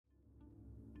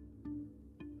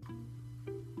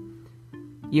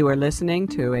You are listening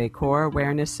to a Core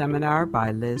Awareness seminar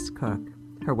by Liz Cook.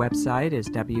 Her website is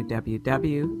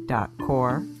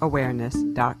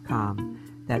www.coreawareness.com.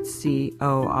 That's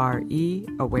CORE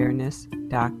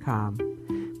awareness.com.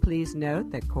 Please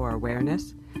note that Core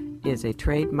Awareness is a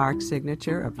trademark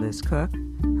signature of Liz Cook,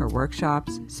 her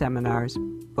workshops, seminars,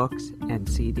 books, and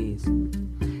CDs.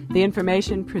 The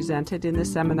information presented in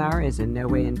this seminar is in no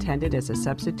way intended as a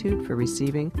substitute for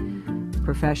receiving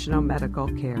professional medical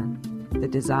care. The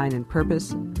design and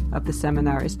purpose of the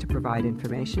seminar is to provide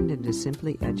information and to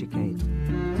simply educate.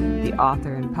 The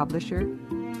author and publisher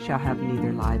shall have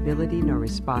neither liability nor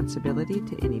responsibility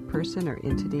to any person or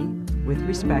entity with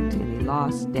respect to any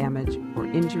loss, damage, or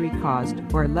injury caused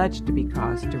or alleged to be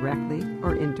caused directly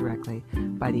or indirectly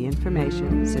by the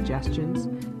information, suggestions,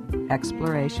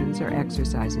 explorations, or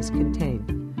exercises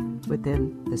contained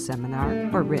within the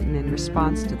seminar or written in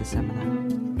response to the seminar.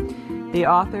 The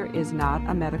author is not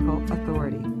a medical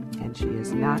authority, and she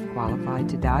is not qualified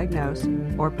to diagnose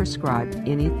or prescribe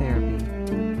any therapy.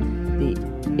 The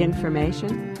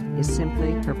information is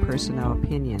simply her personal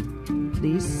opinion.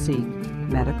 Please seek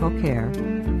medical care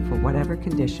for whatever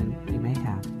condition you may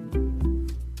have.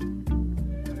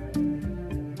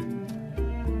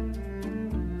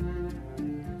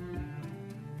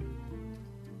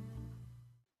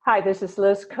 Hi, this is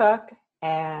Liz Cook,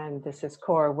 and this is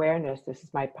Core Awareness. This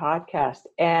is my podcast.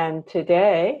 And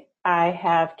today I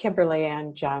have Kimberly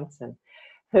Ann Johnson,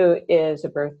 who is a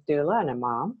birth doula and a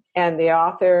mom, and the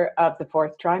author of The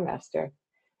Fourth Trimester.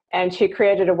 And she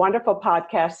created a wonderful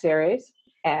podcast series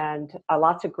and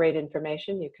lots of great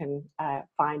information you can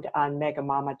find on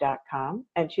megamama.com.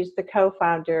 And she's the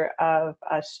co-founder of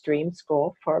a Stream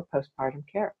School for Postpartum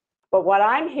Care. But what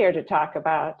I'm here to talk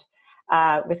about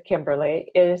with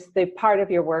Kimberly is the part of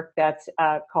your work that's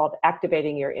called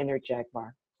Activating Your Inner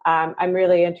Jaguar. I'm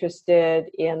really interested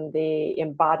in the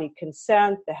embodied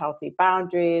consent, the healthy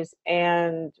boundaries,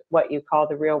 and what you call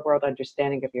the real world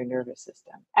understanding of your nervous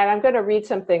system. And I'm going to read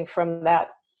something from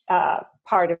that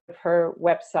part of her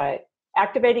website.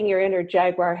 Activating your inner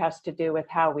jaguar has to do with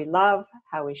how we love,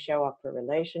 how we show up for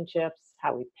relationships,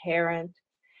 how we parent,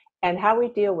 and how we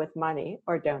deal with money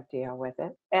or don't deal with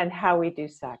it, and how we do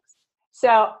sex.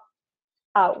 So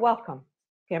welcome,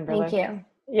 Kimberly. Thank you.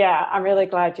 Yeah, I'm really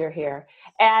glad you're here.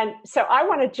 And so I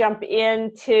want to jump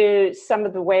into some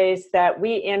of the ways that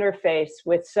we interface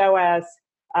with SOAS,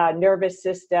 nervous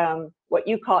system, what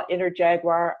you call inner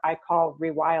jaguar, I call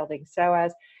rewilding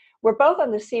SOAS. We're both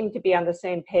seem to be on the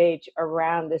same page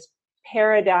around this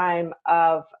paradigm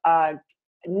of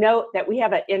note that we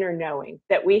have an inner knowing,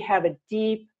 that we have a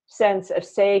deep sense of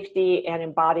safety and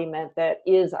embodiment that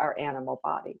is our animal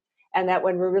body. And that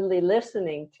when we're really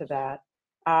listening to that,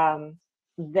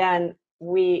 then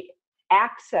we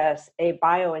access a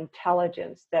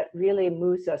biointelligence that really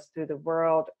moves us through the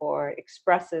world or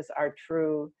expresses our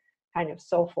true kind of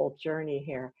soulful journey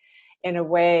here in a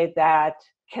way that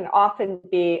can often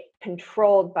be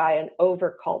controlled by an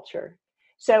overculture.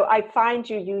 So I find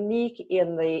you unique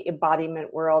in the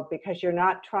embodiment world because you're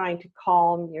not trying to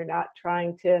calm, you're not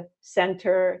trying to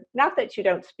center, not that you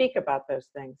don't speak about those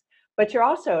things, but you're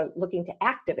also looking to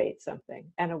activate something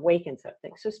and awaken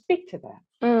something. So speak to that.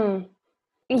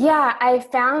 Yeah, I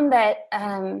found that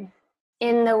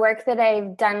in the work that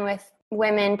I've done with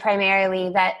women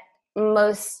primarily, that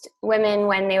most women,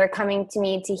 when they were coming to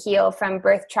me to heal from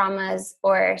birth traumas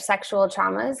or sexual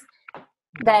traumas,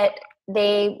 that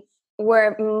they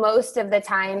were most of the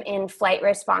time in flight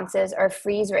responses or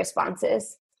freeze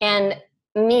responses. And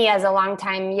me, as a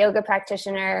longtime yoga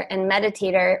practitioner and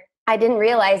meditator, I didn't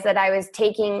realize that I was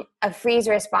taking a freeze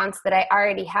response that I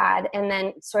already had and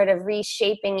then sort of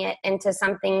reshaping it into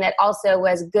something that also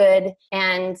was good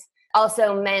and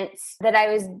also meant that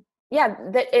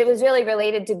that it was really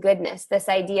related to goodness, this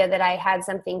idea that I had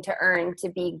something to earn to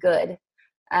be good,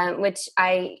 which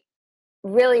I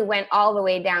really went all the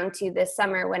way down to this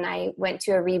summer when I went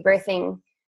to a rebirthing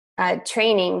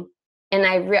training, and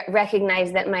I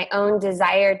recognized that my own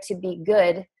desire to be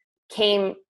good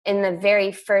came in the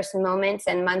very first moments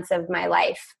and months of my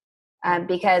life,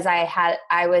 because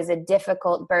I was a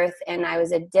difficult birth and I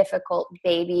was a difficult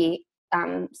baby.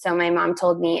 So my mom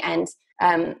told me, and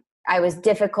I was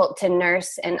difficult to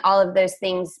nurse, and all of those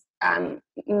things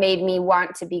made me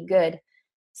want to be good.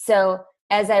 So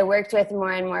as I worked with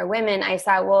more and more women, I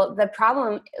saw, well, the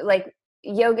problem, like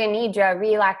yoga nidra,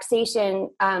 relaxation,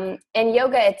 and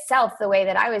yoga itself, the way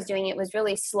that I was doing it was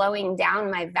really slowing down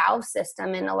my valve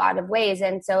system in a lot of ways.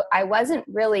 And so I wasn't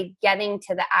really getting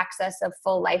to the access of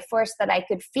full life force that I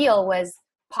could feel was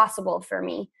possible for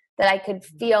me, that I could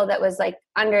feel that was like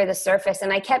under the surface.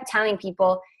 And I kept telling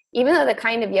people, even though the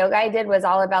kind of yoga I did was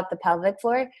all about the pelvic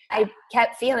floor, I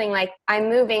kept feeling like I'm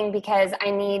moving because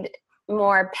I need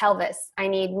more pelvis. I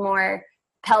need more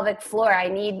pelvic floor. I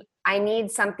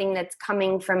need something that's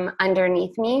coming from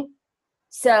underneath me.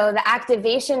 So the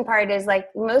activation part is like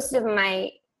most of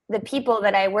the people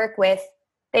that I work with,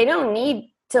 they don't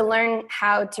need to learn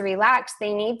how to relax.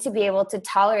 They need to be able to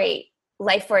tolerate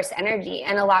life force energy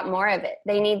and a lot more of it.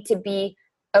 They need to be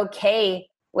okay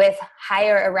with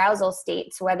higher arousal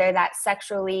states, whether that's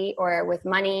sexually or with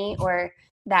money, or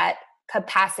that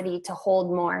capacity to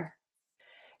hold more.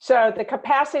 So the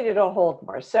capacity to hold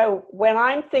more. So when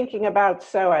I'm thinking about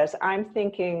psoas, I'm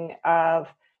thinking of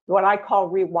what I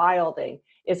call rewilding,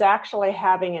 is actually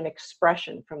having an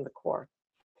expression from the core.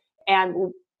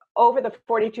 And over the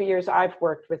 42 years I've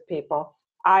worked with people,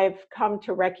 I've come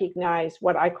to recognize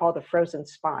what I call the frozen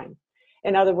spine.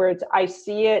 In other words, I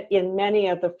see it in many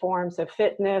of the forms of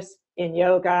fitness, in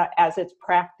yoga, as it's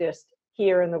practiced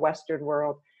here in the Western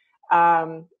world.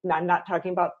 I'm not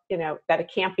talking about, that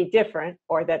it can't be different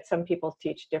or that some people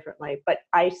teach differently, but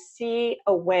I see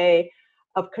a way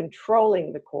of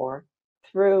controlling the core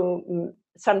through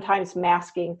sometimes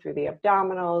masking through the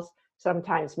abdominals,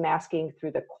 sometimes masking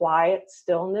through the quiet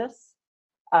stillness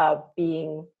of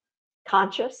being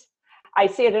conscious. I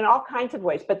see it in all kinds of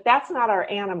ways, but that's not our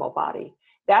animal body.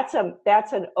 That's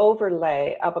an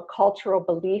overlay of a cultural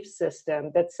belief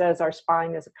system that says our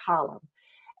spine is a column.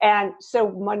 And so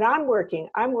when I'm working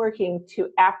to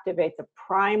activate the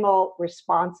primal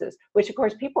responses, which of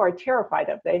course people are terrified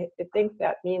of. They think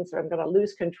that means I'm going to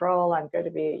lose control. I'm going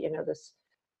to be,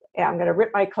 I'm going to rip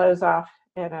my clothes off,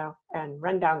 and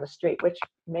run down the street, which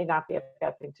may not be a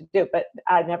bad thing to do. But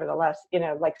nevertheless,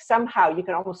 like somehow you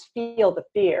can almost feel the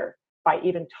fear by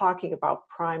even talking about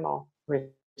primal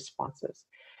responses.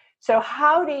 So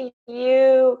how do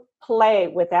you play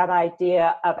with that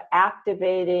idea of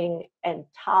activating and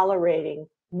tolerating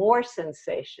more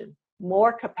sensation,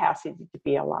 more capacity to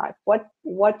be alive?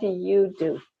 What do you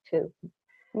do to?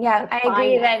 Yeah, I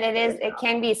agree that it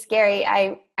can be scary.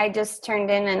 I just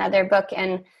turned in another book,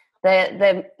 and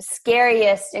the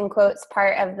scariest, in quotes,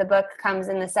 part of the book comes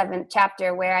in the 7th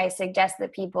chapter, where I suggest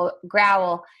that people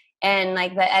growl, and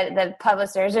like the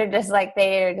publishers are just like,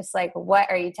 what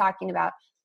are you talking about?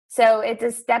 So it's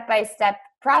a step-by-step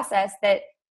process that,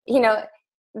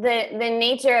 the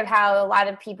nature of how a lot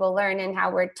of people learn and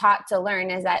how we're taught to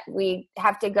learn is that we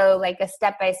have to go like a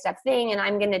step-by-step thing, and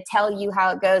I'm going to tell you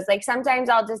how it goes. Like sometimes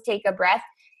I'll just take a breath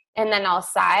and then I'll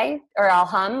sigh or I'll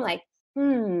hum like,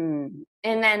 and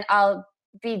then I'll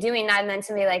be doing that, and then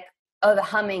somebody like, oh, the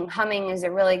humming is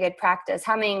a really good practice.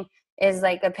 Humming is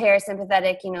like a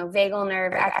parasympathetic, vagal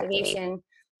nerve activation.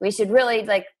 We should really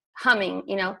like humming,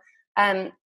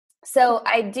 so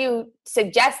I do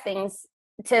suggest things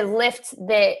to lift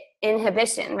the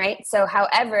inhibition, right? So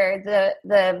however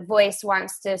the voice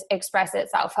wants to express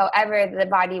itself, however the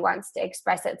body wants to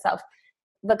express itself,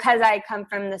 because I come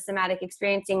from the somatic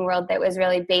experiencing world that was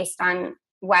really based on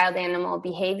wild animal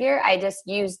behavior, I just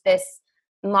used this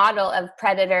model of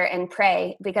predator and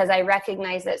prey because I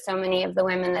recognized that so many of the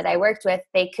women that I worked with,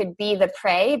 they could be the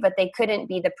prey, but they couldn't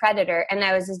be the predator. And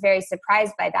I was just very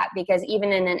surprised by that, because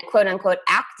even in a quote unquote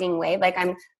acting way, like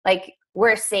I'm like,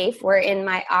 we're safe, we're in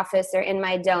my office or in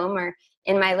my dome or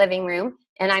in my living room,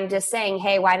 and I'm just saying,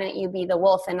 hey, why don't you be the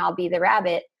wolf and I'll be the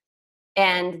rabbit?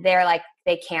 And they're like,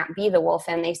 they can't be the wolf,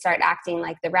 and they start acting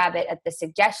like the rabbit at the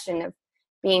suggestion of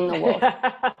being the wolf.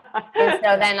 And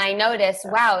so then I noticed,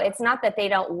 wow, it's not that they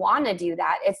don't want to do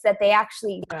that. It's that they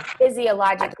actually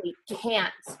physiologically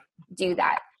can't do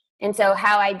that. And so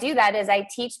how I do that is I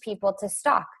teach people to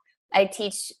stalk. I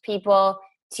teach people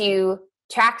to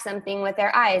track something with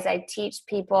their eyes. I teach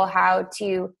people how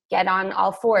to get on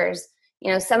all fours.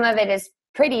 Some of it is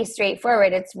pretty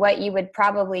straightforward. It's what you would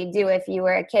probably do if you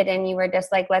were a kid and you were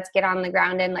just like, let's get on the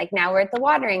ground and like, now we're at the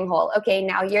watering hole. Okay,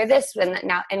 now you're this one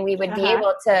now, and we would be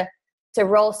able to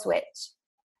role switch.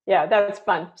 Yeah, that's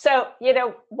fun. So,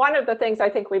 one of the things I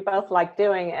think we both like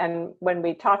doing, and when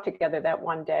we talked together that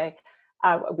one day,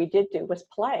 what we did do was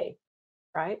play,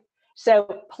 right?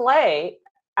 So play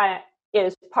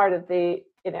is part of the,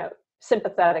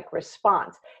 sympathetic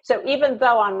response. So even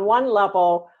though on one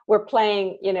level we're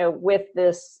playing, with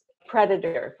this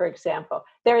predator, for example,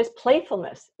 there is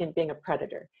playfulness in being a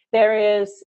predator. There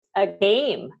is a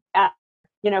game.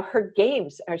 Her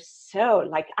games are so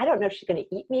like, I don't know if she's going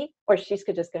to eat me or she's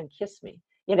just going to kiss me.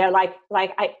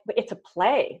 It's a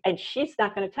play, and she's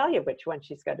not going to tell you which one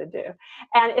she's going to do,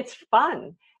 and it's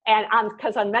fun. And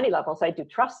because on many levels I do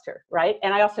trust her, right?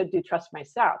 And I also do trust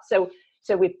myself.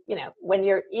 So we, when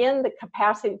you're in the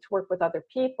capacity to work with other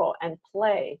people and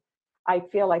play, I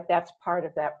feel like that's part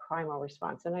of that primal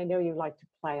response. And I know you like to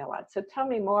play a lot. So tell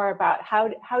me more about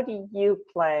how do you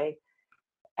play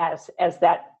as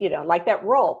that, like that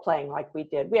role playing like we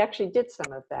did. We actually did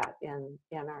some of that in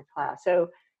our class. So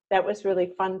that was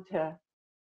really fun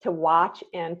to watch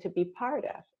and to be part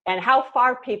of. And how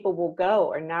far people will go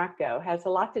or not go has a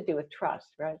lot to do with trust,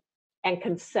 right? And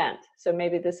consent. So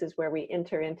maybe this is where we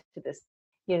enter into this,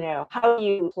 how do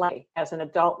you play as an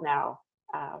adult now,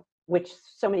 which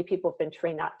so many people have been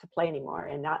trained not to play anymore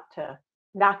and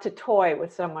not to toy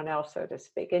with someone else, so to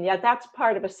speak. And yet that's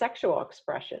part of a sexual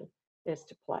expression, is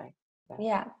to play.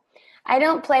 Yeah. I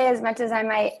don't play as much as I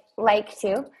might like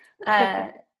to.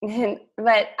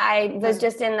 But I was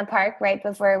just in the park right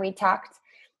before we talked,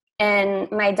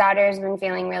 and my daughter's been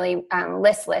feeling really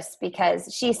listless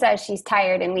because she says she's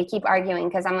tired, and we keep arguing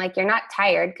because I'm like, you're not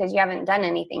tired because you haven't done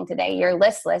anything today. You're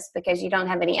listless because you don't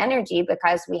have any energy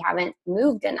because we haven't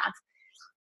moved enough.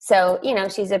 So,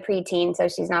 she's a preteen, so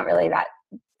she's not really that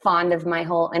fond of my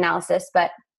whole analysis,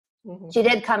 but she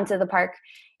did come to the park.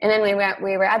 And then we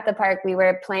were at the park, we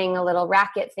were playing a little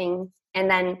racket thing, and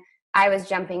then I was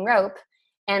jumping rope.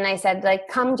 And I said, like,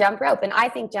 come jump rope. And I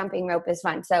think jumping rope is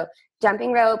fun. So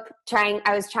jumping rope, I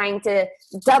was trying to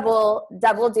double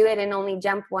do it and only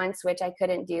jump once, which I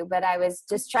couldn't do. But I was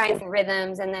just trying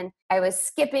rhythms. And then I was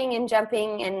skipping and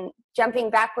jumping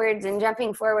backwards and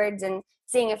jumping forwards and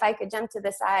seeing if I could jump to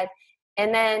the side.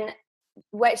 And then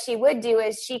what she would do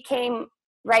is she came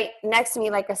right next to me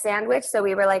like a sandwich. So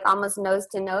we were like almost nose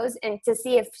to nose, and to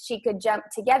see if she could jump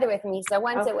together with me. So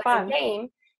once it was a game,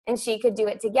 and she could do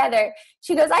it together,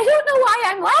 she goes, I don't know why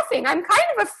I'm laughing. I'm kind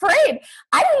of afraid.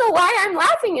 I don't know why I'm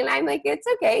laughing. And I'm like, it's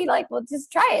okay. Like, we'll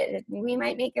just try it. We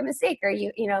might make a mistake, or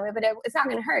but it's not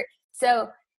going to hurt. So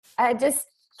just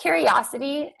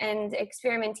curiosity and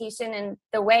experimentation. And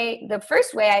the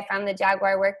first way I found the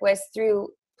Jaguar work was through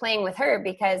playing with her,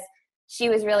 because she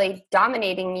was really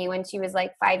dominating me when she was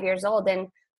like 5 years old. And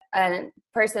a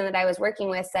person that I was working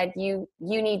with said, you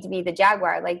need to be the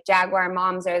Jaguar. Like, Jaguar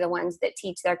moms are the ones that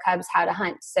teach their cubs how to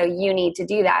hunt. So you need to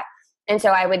do that. And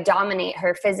so I would dominate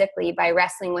her physically by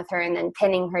wrestling with her and then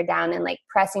pinning her down and like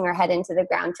pressing her head into the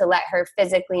ground to let her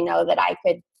physically know that I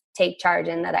could take charge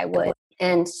and that I would.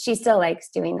 And she still likes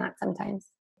doing that sometimes.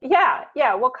 Yeah.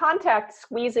 Well, contact,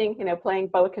 squeezing, playing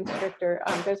boa constrictor.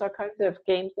 There's all kinds of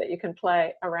games that you can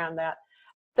play around that.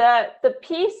 The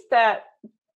piece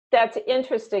that's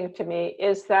interesting to me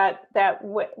is that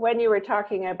when you were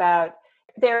talking about,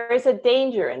 there is a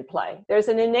danger in play. There's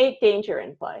an innate danger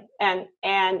in play, and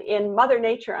in Mother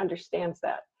Nature understands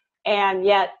that. And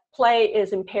yet play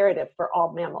is imperative for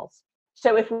all mammals.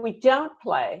 So if we don't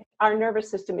play, our nervous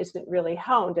system isn't really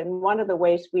honed. And one of the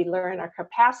ways we learn our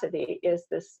capacity is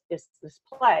this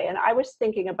play. And I was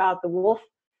thinking about the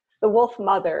wolf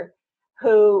mother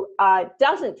who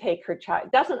doesn't take her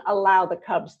child, doesn't allow the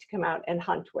cubs to come out and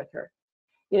hunt with her,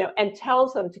 and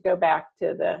tells them to go back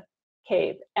to the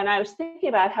cave. And I was thinking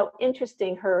about how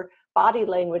interesting her body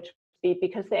language would be,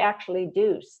 because they actually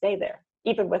do stay there,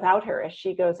 even without her, as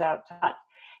she goes out to hunt.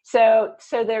 So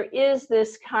there is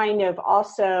this kind of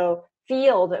also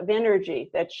field of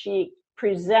energy that she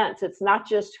presents. It's not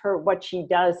just what she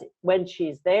does when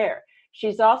she's there.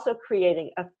 She's also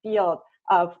creating a field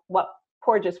of what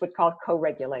Porges would call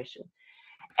co-regulation.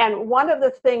 And one of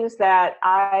the things that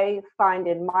I find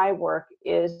in my work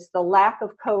is the lack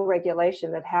of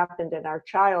co-regulation that happened in our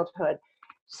childhood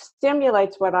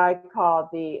stimulates what I call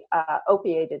the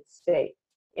opiated state,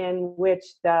 in which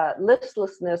the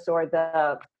listlessness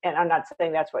and I'm not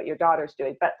saying that's what your daughter's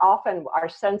doing, but often our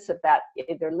sense of that,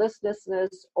 either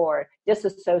listlessness or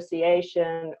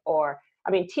disassociation,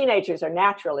 teenagers are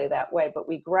naturally that way, but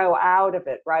we grow out of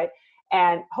it, right?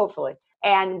 And hopefully,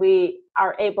 and we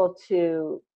are able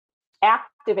to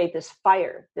activate this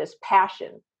fire, this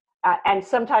passion. And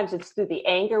sometimes it's through the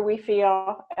anger we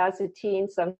feel as a teen.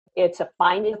 It's a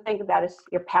finding thing that is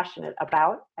you're passionate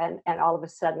about, and all of a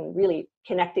sudden really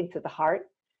connecting to the heart.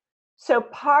 So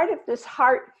part of this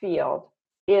heart field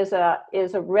is a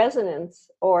resonance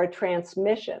or a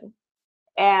transmission.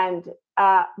 And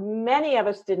many of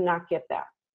us did not get that.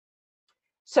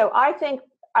 So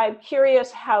I'm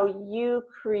curious how you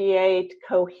create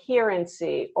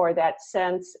coherency or that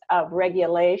sense of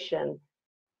regulation.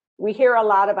 We hear a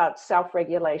lot about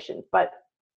self-regulation, but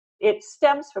it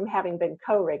stems from having been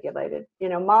co-regulated.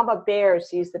 Mama bear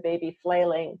sees the baby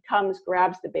flailing, comes,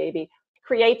 grabs the baby,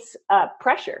 creates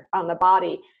pressure on the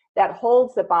body that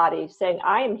holds the body, saying,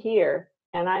 I am here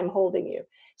and I'm holding you.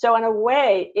 So in a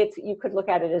way, you could look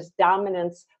at it as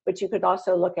dominance, but you could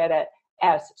also look at it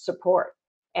as support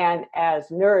and as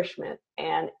nourishment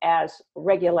and as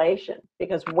regulation,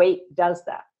 because weight does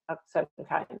that. of some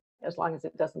kind. As long as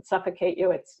it doesn't suffocate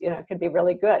you, it's, it can be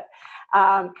really good.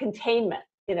 Containment,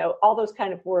 all those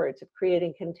kind of words of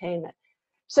creating containment.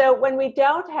 So when we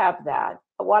don't have that,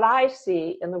 what I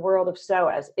see in the world of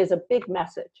SOAS is a big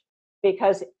message,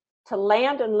 because to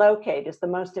land and locate is the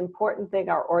most important thing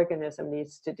our organism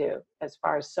needs to do as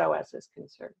far as SOAS is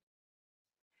concerned.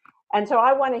 And so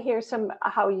I want to hear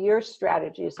how your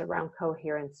strategies around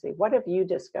coherency. What have you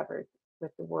discovered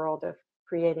with the world of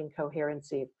creating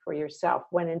coherency for yourself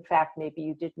when in fact maybe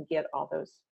you didn't get all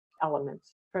those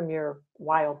elements from your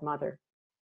wild mother?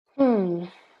 I'm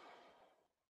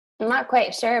not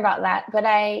quite sure about that, but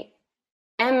I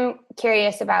am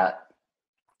curious about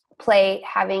play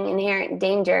having inherent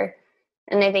danger.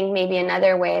 And I think maybe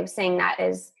another way of saying that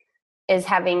is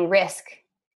having risk.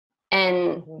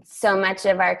 And so much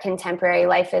of our contemporary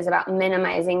life is about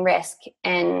minimizing risk,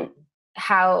 and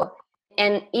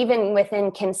and even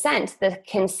within consent, the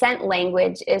consent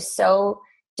language is so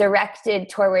directed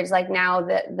towards, like, now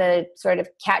the sort of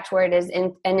catchword is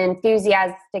an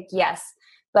enthusiastic yes.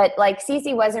 But like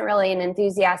Cece wasn't really an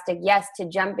enthusiastic yes to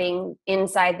jumping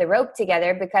inside the rope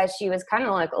together, because she was kind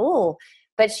of like, oh,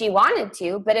 but she wanted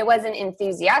to, but it wasn't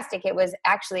enthusiastic. It was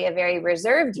actually a very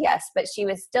reserved yes, but she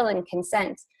was still in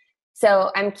consent.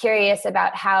 So I'm curious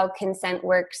about how consent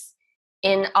works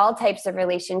in all types of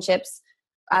relationships,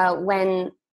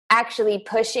 when actually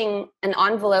pushing an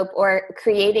envelope or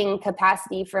creating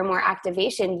capacity for more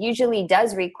activation usually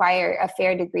does require a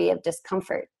fair degree of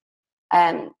discomfort.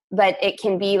 But it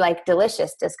can be like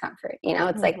delicious discomfort,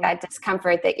 it's like that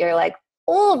discomfort that you're like,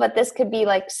 oh, but this could be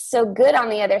like so good on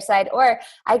the other side. Or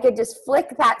I could just flick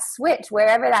that switch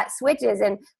wherever that switch is,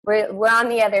 and we're on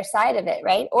the other side of it,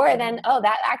 right? Or then, oh,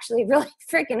 that actually really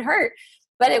freaking hurt,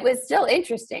 but it was still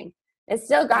interesting. It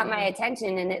still got my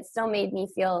attention, and it still made me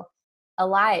feel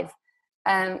alive.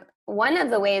 One of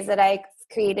the ways that I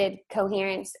created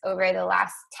coherence over the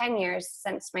last 10 years,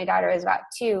 since my daughter was about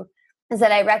 2, is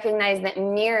that I recognize that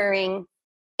mirroring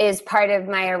is part of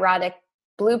my erotic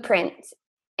blueprint,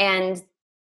 and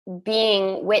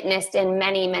being witnessed in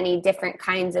many, many different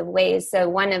kinds of ways. So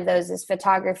one of those is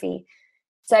photography.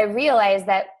 So I realized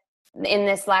that in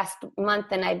this last month,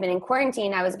 and I've been in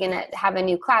quarantine, I was going to have a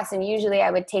new class, and usually I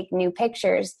would take new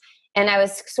pictures. And I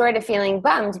was sort of feeling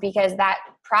bummed, because that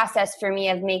process for me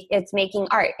it's making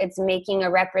art. It's making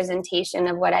a representation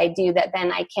of what I do that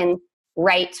then I can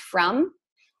write from.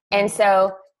 And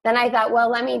so then I thought, well,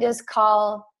 let me just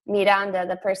call Miranda,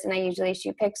 the person I usually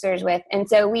shoot pictures with. And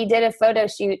so we did a photo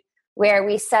shoot where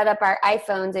we set up our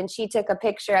iPhones, and she took a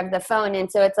picture of the phone.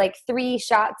 And so it's like 3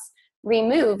 shots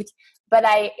removed, but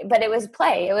it was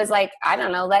play. It was like, I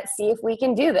don't know, let's see if we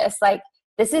can do this. Like,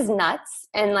 this is nuts.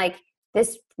 And like,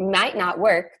 this might not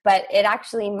work, but it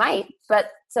actually might. But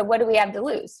so what do we have to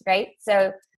lose? Right.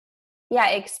 So yeah,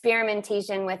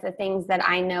 experimentation with the things that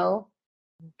I know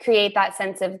create that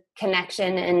sense of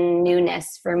connection and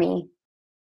newness for me.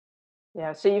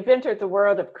 Yeah, so you've entered the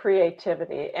world of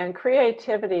creativity, and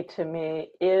creativity to me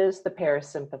is the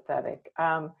parasympathetic.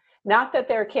 Not that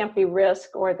there can't be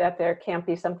risk or that there can't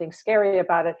be something scary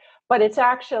about it, but it's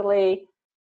actually,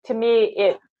 to me,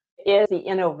 it is the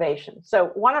innovation. So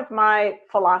one of my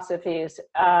philosophies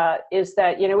is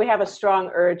that, we have a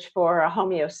strong urge for a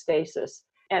homeostasis,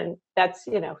 and that's,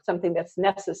 something that's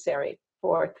necessary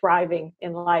for thriving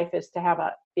in life, is to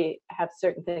have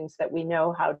certain things that we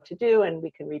know how to do, and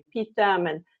we can repeat them,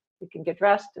 and we can get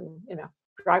dressed and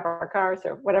drive our cars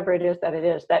or whatever it is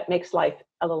that makes life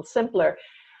a little simpler.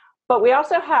 But we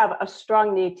also have a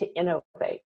strong need to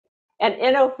innovate, and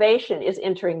innovation is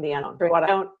entering the unknown. What I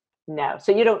don't know,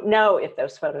 so you don't know if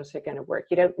those photos are going to work.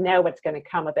 You don't know what's going to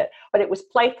come of it, but it was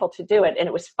playful to do it, and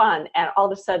it was fun, and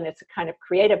all of a sudden it's a kind of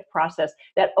creative process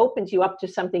that opens you up to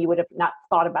something you would have not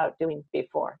thought about doing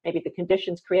before. Maybe the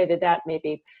conditions created that,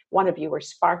 maybe one of you were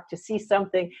sparked to see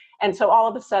something, and so all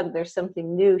of a sudden there's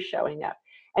something new showing up.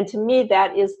 And to me,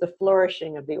 that is the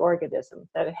flourishing of the organism,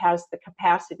 that it has the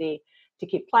capacity to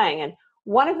keep playing. And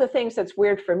one of the things that's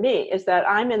weird for me is that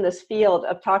I'm in this field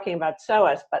of talking about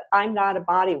SOAS, but I'm not a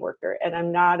body worker, and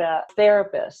I'm not a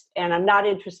therapist, and I'm not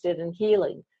interested in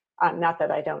healing. Not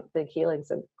that I don't think healing's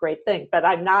a great thing, but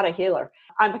I'm not a healer.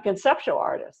 I'm a conceptual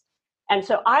artist. And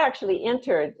so I actually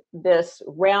entered this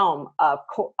realm of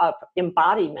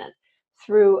embodiment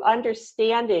through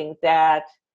understanding that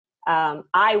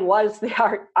I was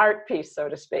the art piece, so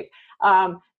to speak.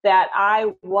 That I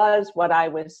was what I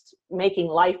was making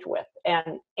life with,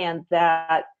 and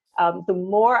that the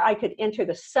more I could enter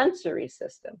the sensory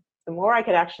system, the more I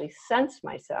could actually sense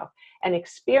myself and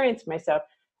experience myself,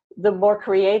 the more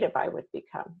creative I would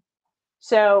become.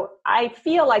 So I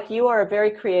feel like you are a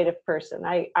very creative person.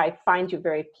 I find you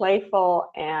very playful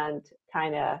and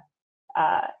kind of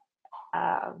uh,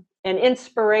 an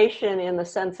inspiration in the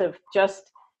sense of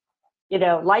just,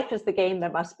 life is the game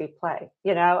that must be played,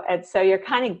 and so you're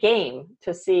kind of game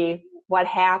to see what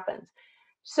happens.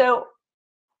 So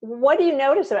what do you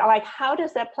notice? Like, how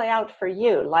does that play out for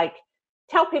you? Like,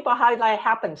 tell people how that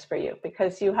happens for you,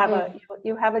 because you have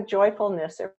a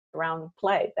joyfulness around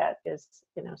play that is,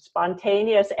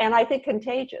 spontaneous and I think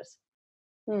contagious.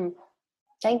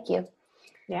 Thank you.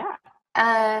 Yeah.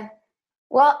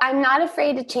 Well, I'm not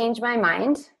afraid to change my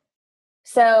mind.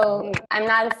 So I'm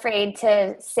not afraid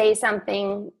to say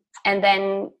something and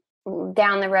then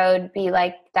down the road be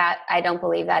like, that I don't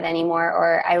believe that anymore,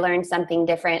 or I learned something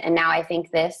different and now I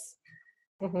think this.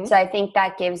 Mm-hmm. So I think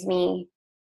that gives me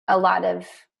a lot of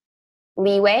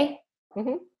leeway.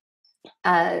 Mm-hmm.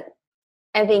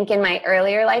 I think in my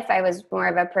earlier life, I was more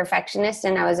of a perfectionist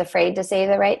and I was afraid to say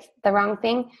the wrong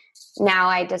thing. Now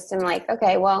I just am like,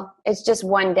 okay, well, it's just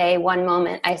one day, one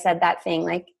moment I said that thing.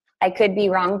 Like, I could be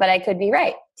wrong, but I could be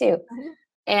right too. Mm-hmm.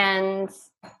 And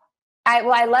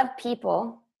I love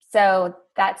people. So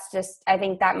that's just, I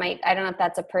think that I don't know if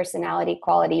that's a personality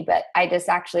quality, but I just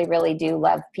actually really do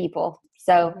love people.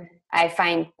 So mm-hmm. I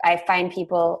find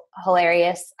people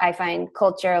hilarious. I find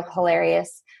culture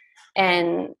hilarious.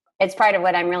 And it's part of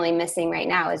what I'm really missing right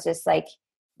now is just like,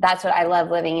 that's what I love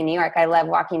living in New York. I love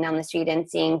walking down the street and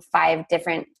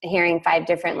hearing 5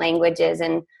 different languages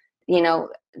and,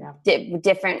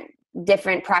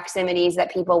 different proximities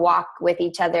that people walk with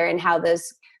each other and how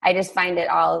I just find it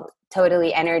all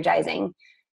totally energizing.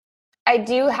 I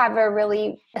do have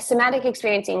a somatic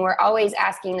experiencing. We're always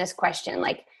asking this question,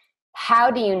 like,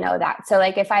 how do you know that? So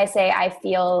like, if I say I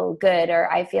feel good or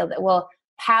I feel that, well,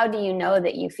 how do you know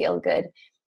that you feel good?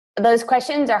 Those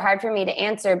questions are hard for me to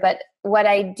answer, but what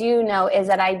I do know is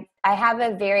that I have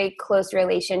a very close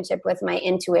relationship with my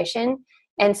intuition.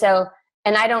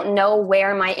 And I don't know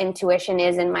where my intuition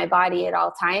is in my body at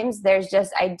all times.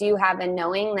 I do have a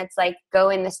knowing that's like, go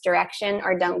in this direction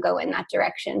or don't go in that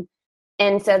direction.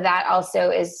 And so that also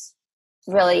is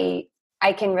really,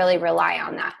 I can really rely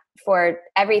on that for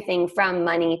everything from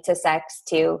money to sex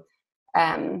to,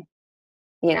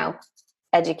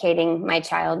 educating my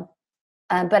child.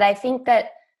 But I think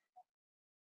that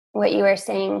what you were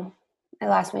saying, I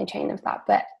lost my train of thought,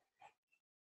 but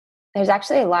there's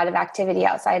actually a lot of activity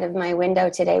outside of my window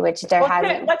today, which there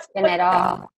hasn't been at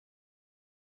all.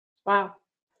 Wow.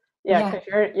 Yeah,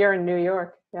 because you're in New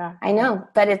York. Yeah. I know,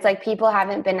 but it's like people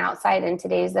haven't been outside, and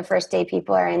today's the first day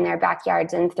people are in their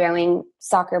backyards and throwing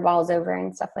soccer balls over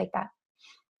and stuff like that.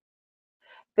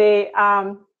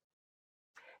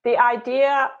 The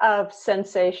idea of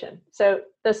sensation. So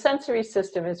the sensory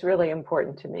system is really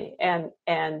important to me, and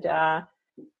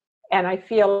I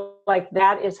feel like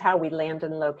that is how we land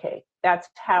and locate. That's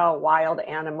how wild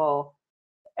animal.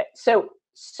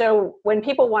 So when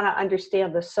people want to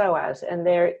understand the psoas and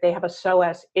they have a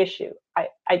psoas issue,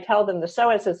 I tell them the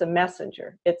psoas is a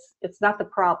messenger. It's not the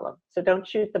problem. So don't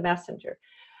shoot the messenger.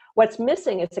 What's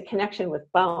missing is a connection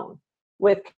with bone,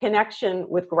 with connection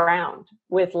with ground,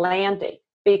 with landing.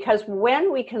 Because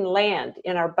when we can land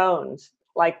in our bones,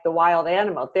 like the wild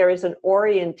animal, there is an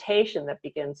orientation that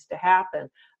begins to happen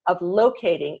of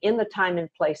locating in the time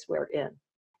and place we're in.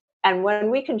 And when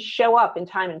we can show up in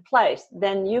time and place,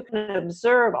 then you can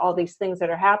observe all these things that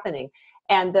are happening.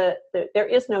 And there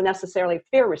is no necessarily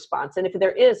fear response. And if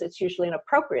there is, it's usually an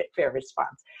appropriate fear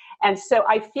response. And so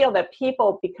I feel that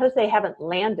people, because they haven't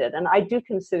landed, and I do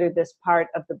consider this part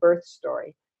of the birth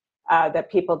story,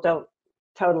 that people don't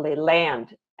totally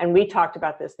land. And we talked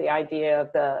about this, the idea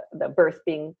of the birth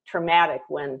being traumatic,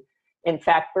 when in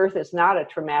fact birth is not a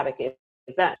traumatic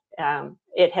event.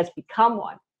 It has become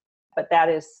one. But that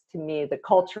is, to me, the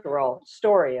cultural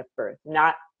story of birth,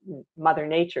 not Mother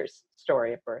Nature's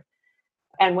story of birth.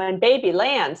 And when baby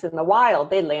lands in the wild,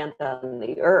 they land on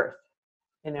the earth.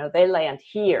 They land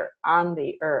here on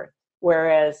the earth.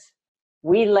 Whereas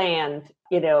we land,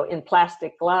 in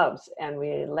plastic gloves, and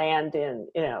we land in,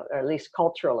 or at least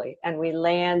culturally, and we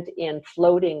land in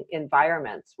floating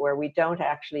environments where we don't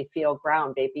actually feel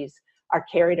ground. Babies are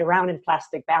carried around in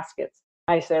plastic baskets.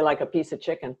 I say like a piece of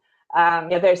chicken.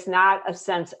 There's not a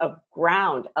sense of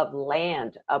ground, of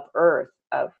land, of earth,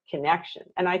 of connection.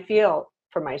 And I feel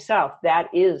for myself, that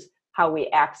is how we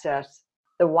access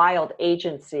the wild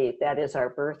agency that is our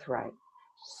birthright.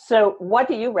 So what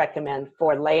do you recommend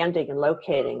for landing and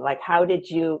locating? Like, how did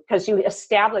you, because you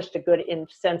established a good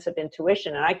sense of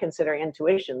intuition, and I consider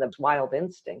intuition the wild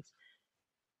instincts.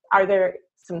 Are there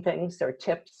some things or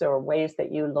tips or ways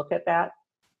that you look at that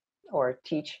or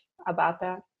teach about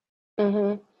that?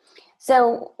 Hmm.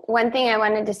 So one thing I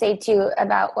wanted to say too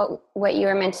about what you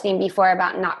were mentioning before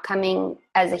about not coming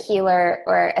as a healer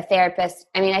or a therapist.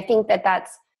 I mean, I think that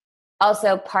that's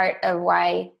also part of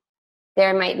why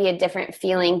there might be a different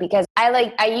feeling, because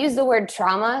I use the word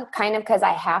trauma kind of because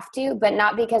I have to, but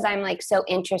not because I'm like so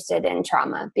interested in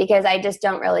trauma, because I just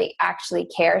don't really actually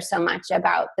care so much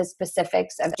about the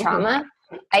specifics of trauma.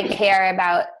 I care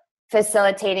about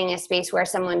facilitating a space where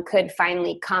someone could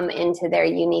finally come into their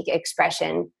unique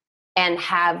expression and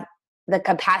have the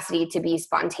capacity to be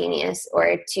spontaneous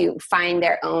or to find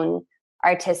their own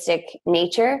artistic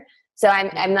nature. So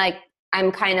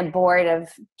I'm kind of bored of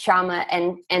trauma,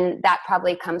 and that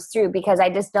probably comes through because I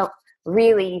just don't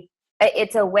really,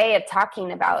 it's a way of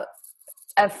talking about,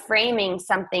 of framing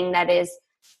something that is,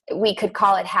 we could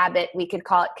call it habit, we could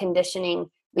call it conditioning,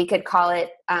 we could call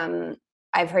it,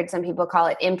 I've heard some people call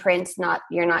it imprints, it's not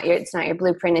your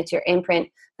blueprint, it's your imprint,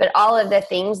 but all of the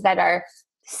things that are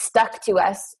stuck to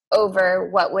us over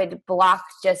what would block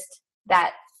just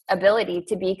that ability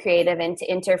to be creative and to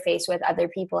interface with other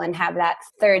people and have that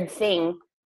third thing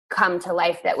come to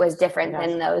life that was different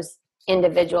than those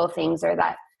individual things, or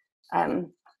that.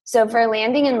 So for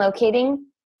landing and locating,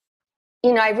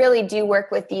 I really do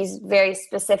work with these very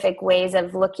specific ways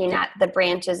of looking at the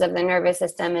branches of the nervous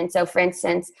system. And so, for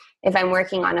instance, if I'm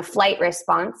working on a flight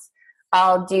response,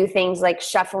 I'll do things like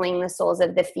shuffling the soles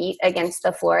of the feet against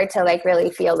the floor to like really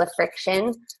feel the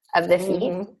friction of the feet.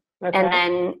 Mm-hmm. Okay.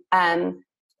 And then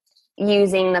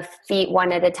using the feet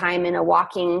one at a time in a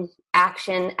walking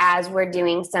action as we're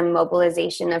doing some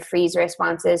mobilization of freeze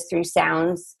responses through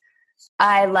sounds.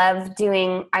 I'm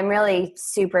really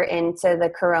super into the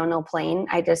coronal plane.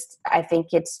 I think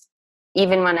it's,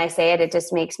 even when I say it, it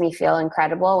just makes me feel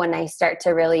incredible when I start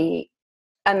to really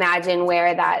imagine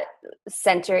where that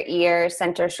center ear,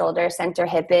 center shoulder, center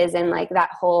hip is, and like that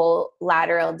whole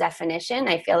lateral definition.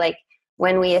 I feel like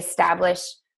when we establish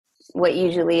what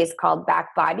usually is called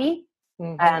back body,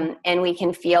 mm-hmm. And we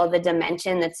can feel the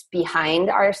dimension that's behind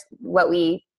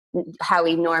how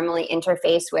we normally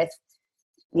interface with,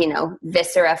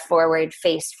 viscera forward,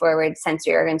 face forward,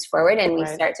 sensory organs forward, and we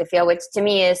start to feel, which to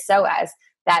me is psoas.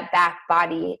 That back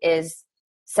body is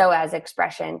psoas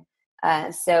expression.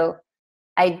 So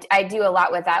I do a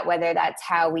lot with that, whether that's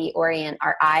how we orient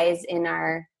our eyes in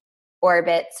our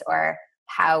orbits, or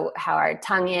how our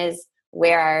tongue is,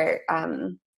 where our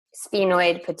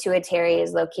sphenoid pituitary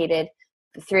is located,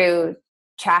 through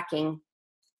tracking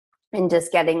and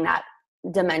just getting that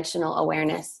dimensional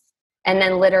awareness. And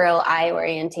then literal eye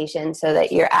orientation, so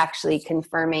that you're actually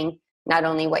confirming not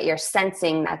only what you're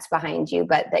sensing that's behind you,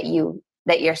 but that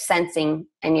you're sensing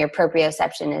and your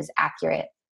proprioception is accurate.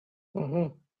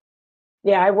 Mm-hmm.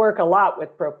 Yeah, I work a lot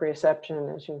with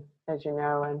proprioception, as you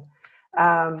know,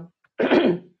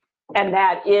 and and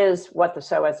that is what the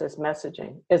psoas is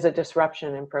messaging, is a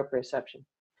disruption in proprioception.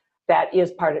 That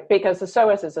is part of, because the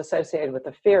psoas is associated with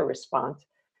the fear response.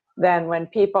 Then when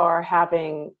people are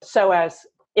having psoas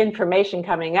information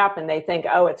coming up and they think,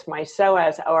 oh, it's my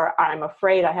psoas, or I'm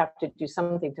afraid I have to do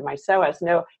something to my psoas.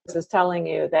 No, this is telling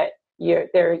you that you're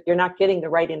not getting the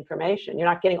right information. You're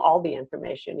not getting all the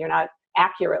information. You're not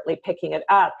accurately picking it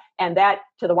up. And that,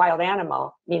 to the wild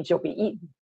animal, means you'll be eaten.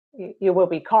 You will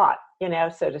be caught,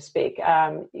 so to speak.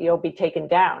 You'll be taken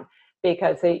down,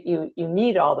 because you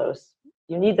need all those.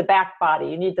 You need the back body,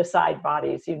 you need the side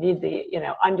bodies, you need the,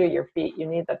 under your feet, you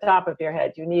need the top of your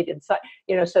head, you need inside,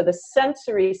 so the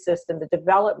sensory system, the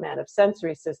development of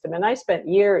sensory system. And I spent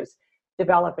years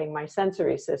developing my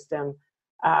sensory system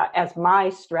as my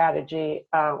strategy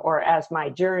or as my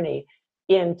journey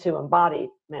into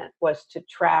embodiment, was to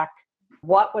track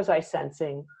what was I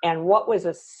sensing and what was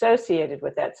associated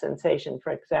with that sensation.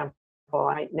 For example,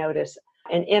 I notice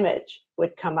an image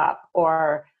would come up,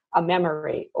 or a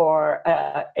memory, or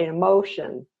an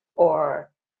emotion,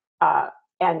 or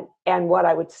and what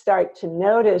I would start to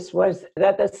notice was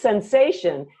that the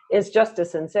sensation is just a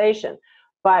sensation,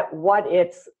 but what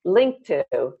it's linked to,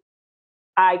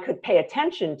 I could pay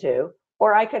attention to,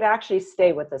 or I could actually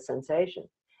stay with the sensation.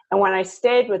 And when I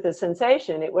stayed with the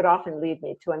sensation, it would often lead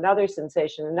me to another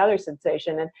sensation.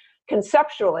 And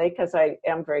conceptually, because I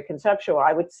am very conceptual,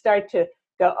 I would start to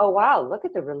go, oh, wow, look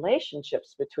at the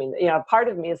relationships between, part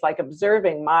of me is like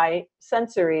observing my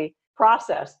sensory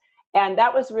process. And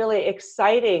that was really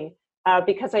exciting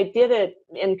because I did it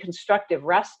in constructive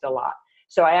rest a lot.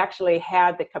 So I actually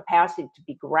had the capacity to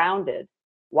be grounded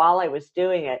while I was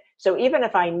doing it. So even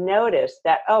if I noticed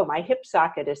that, oh, my hip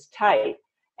socket is tight,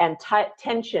 and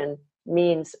tension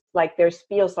means like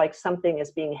feels like something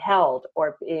is being held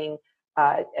or being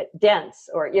dense,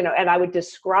 or, and I would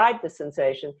describe the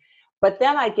sensation. But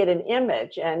then I'd get an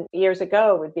image, and years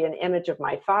ago it would be an image of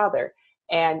my father.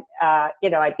 And,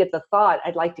 I'd get the thought,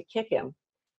 I'd like to kick him,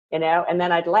 and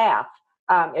then I'd laugh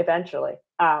eventually,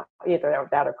 either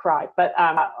that or cry. But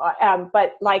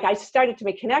like I started to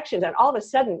make connections, and all of a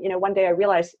sudden, one day I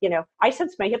realized, I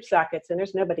sense my hip sockets and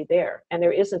there's nobody there, and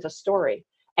there isn't a story.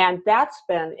 And that's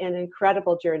been an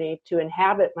incredible journey to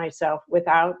inhabit myself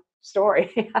without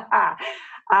story.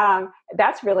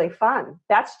 That's really fun.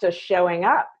 That's just showing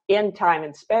up in time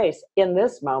and space in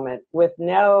this moment with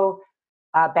no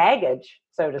baggage,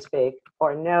 so to speak,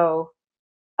 or no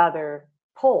other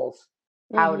pulls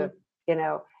out of,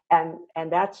 and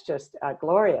that's just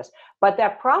glorious. But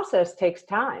that process takes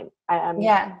time.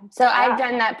 So I've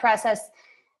done that process,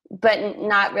 but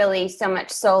not really so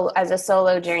much as a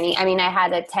solo journey. I mean, I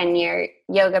had a 10-year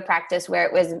yoga practice where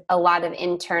it was a lot of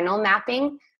internal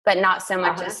mapping, but not so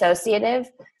much associative.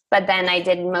 But then I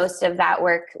did most of that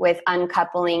work with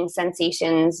uncoupling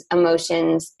sensations,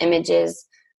 emotions, images,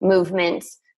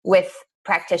 movements with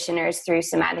practitioners through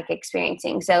somatic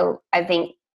experiencing. So I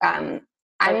think I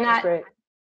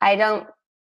am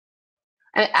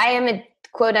a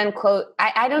quote unquote,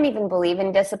 I don't even believe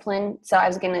in discipline. So I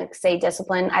was going to say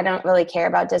discipline. I don't really care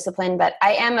about discipline, but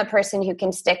I am a person who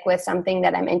can stick with something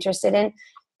that I'm interested in,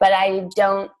 but I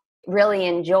don't really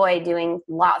enjoy doing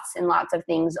lots and lots of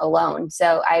things alone.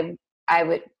 So I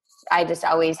just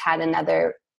always had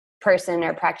another person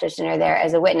or practitioner there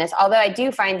as a witness. Although I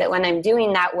do find that when I'm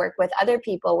doing that work with other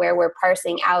people where we're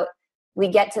parsing out, we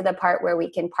get to the part where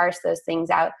we can parse those things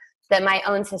out, that my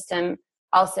own system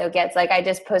also gets, like I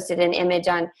just posted an image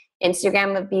on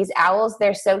Instagram of these owls.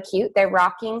 They're so cute. They're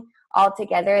rocking all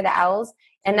together, the owls.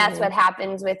 And that's what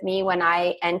happens with me when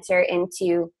I enter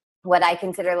into what I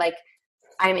consider like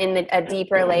I'm in a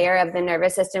deeper layer of the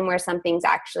nervous system where something's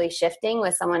actually shifting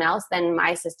with someone else, then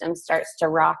my system starts to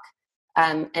rock.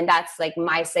 And that's like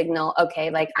my signal. Okay,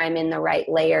 like I'm in the right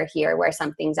layer here where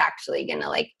something's actually going to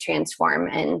like transform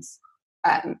and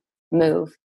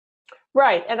move.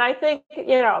 Right. And I think,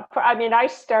 when I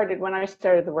started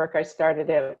the work, I started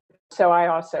it. So I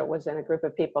also was in a group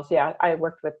of people. So yeah, I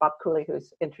worked with Bob Cooley,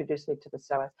 who's introduced me to the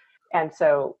SOA. And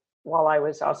so while I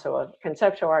was also a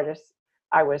conceptual artist,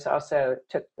 I was also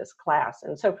took this class.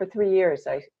 And so for 3 years,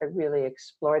 I really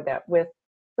explored that with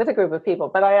a group of people.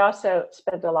 But I also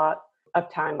spent a lot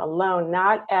of time alone,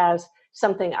 not as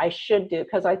something I should do,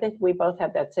 because I think we both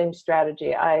have that same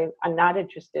strategy. I'm not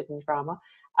interested in drama.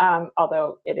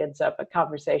 Although it ends up a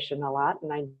conversation a lot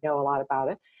and I know a lot about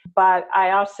it. But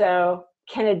I also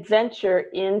can adventure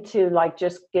into like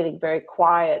just getting very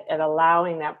quiet and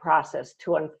allowing that process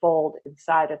to unfold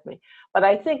inside of me. But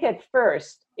I think at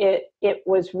first it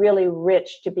was really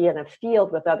rich to be in a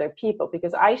field with other people,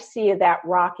 because I see that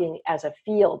rocking as a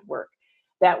field work,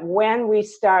 that when we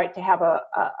start to have a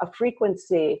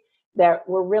frequency that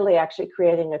we're really actually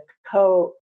creating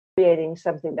creating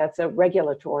something that's a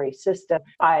regulatory system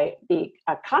by the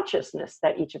consciousness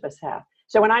that each of us have.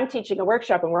 So when I'm teaching a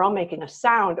workshop and we're all making a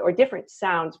sound or different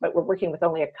sounds, but we're working with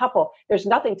only a couple, there's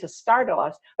nothing to startle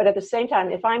us. But at the same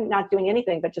time, if I'm not doing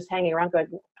anything but just hanging around going,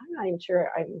 I'm not even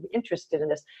sure I'm interested in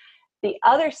this, the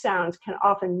other sounds can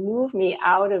often move me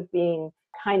out of being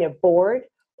kind of bored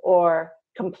or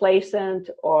complacent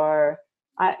or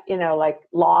like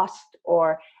lost,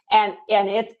 and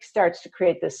it starts to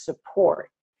create this support.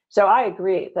 So I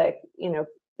agree that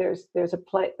there's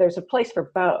a place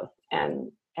for both, and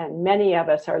many of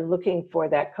us are looking for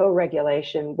that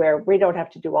co-regulation where we don't have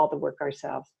to do all the work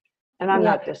ourselves. And I'm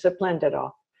not disciplined at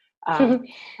all. One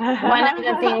of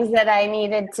the things that I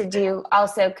needed to do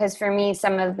also, because for me,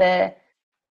 some of the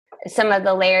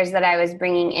layers that I was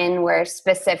bringing in were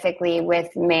specifically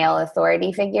with male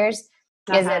authority figures,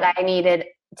 is that I needed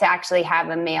to actually have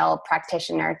a male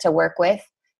practitioner to work with,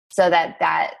 so that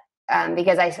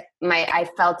because I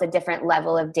felt a different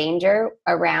level of danger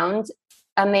around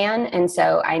a man. And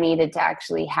so I needed to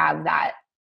actually have that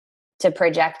to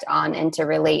project on and to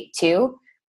relate to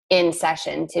in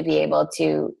session to be able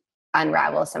to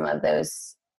unravel some of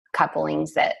those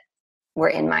couplings that were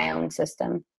in my own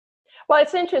system. Well,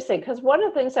 it's interesting because one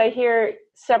of the things I hear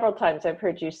several times I've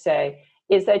heard you say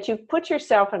is that you put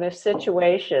yourself in a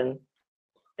situation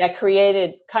that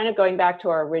created, kind of going back to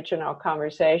our original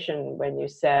conversation when you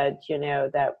said,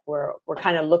 that we're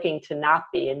kind of looking to not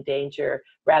be in danger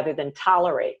rather than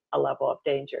tolerate a level of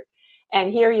danger.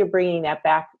 And here you're bringing that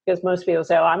back, because most people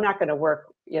say, oh, I'm not going to work,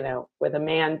 with a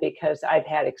man because I've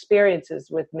had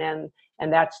experiences with men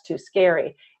and that's too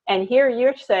scary. And here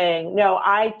you're saying, no,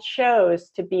 I chose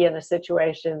to be in a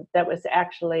situation that was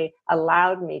actually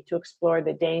allowed me to explore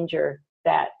the danger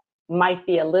that might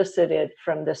be elicited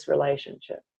from this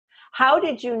relationship. How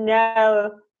did you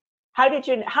know? How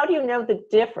do you know the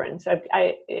difference?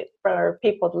 For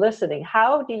people listening,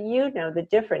 how do you know the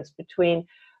difference between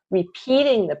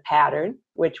repeating the pattern,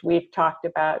 which we've talked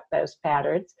about those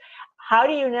patterns? How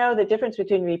do you know the difference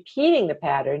between repeating the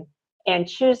pattern and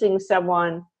choosing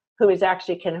someone who is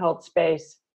actually can hold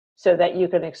space so that you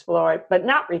can explore it, but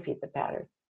not repeat the pattern?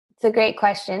 It's a great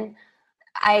question.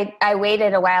 I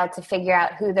waited a while to figure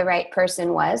out who the right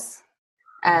person was.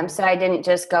 So I didn't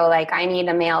just go like, I need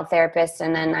a male therapist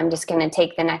and then I'm just going to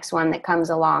take the next one that comes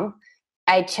along.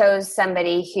 I chose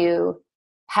somebody who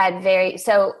had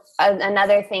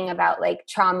another thing about like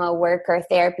trauma work or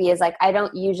therapy is like, I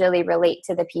don't usually relate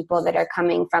to the people that are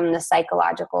coming from the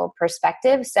psychological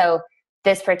perspective. So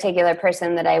this particular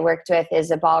person that I worked with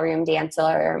is a ballroom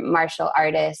dancer, martial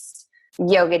artist,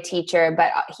 yoga teacher,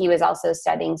 but he was also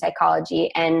studying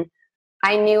psychology. And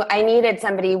I knew I needed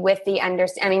somebody with the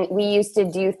understanding. We used to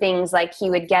do things like he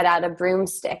would get out a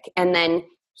broomstick and then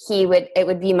it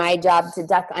would be my job to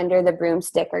duck under the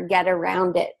broomstick or get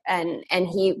around it.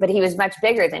 But he was much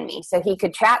bigger than me. So he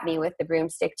could trap me with the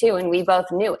broomstick too. And we both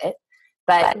knew it,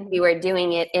 but we were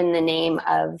doing it in the name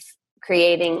of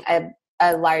creating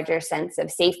a larger sense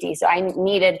of safety. So I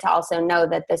needed to also know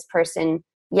that this person,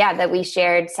 that we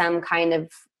shared some kind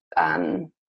of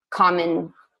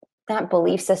common, not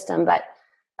belief system, but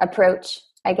approach,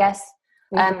 I guess.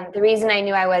 Mm-hmm. The reason I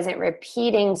knew I wasn't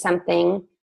repeating something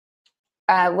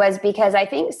was because I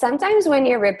think sometimes when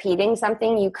you're repeating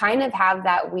something, you kind of have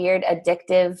that weird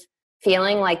addictive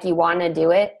feeling like you want to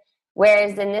do it.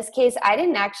 Whereas in this case, I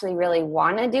didn't actually really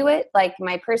want to do it. Like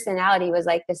my personality was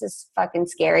like, this is fucking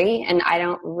scary and I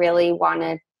don't really want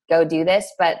to go do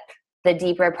this. But the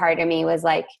deeper part of me was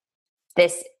like,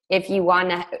 if you want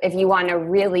to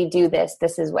really do this,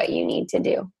 this is what you need to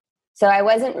do. So I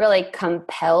wasn't really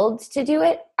compelled to do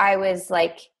it. I was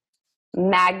like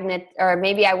or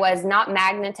maybe I was not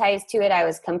magnetized to it. I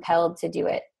was compelled to do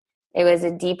it. It was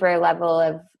a deeper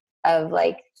level of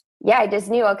like, I just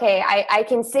knew, okay, I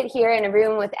can sit here in a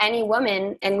room with any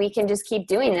woman and we can just keep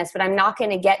doing this, but I'm not going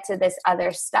to get to this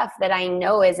other stuff that I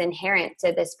know is inherent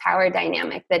to this power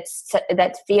dynamic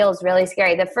that feels really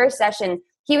scary. The first session,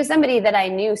 he was somebody that I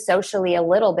knew socially a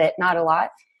little bit, not a lot.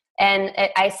 And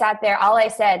I sat there, all I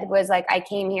said was like, I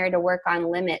came here to work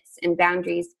on limits and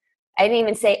boundaries. I didn't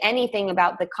even say anything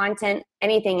about the content,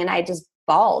 anything. And I just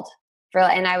bawled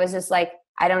and I was just like,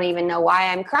 I don't even know why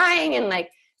I'm crying. And like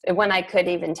when I could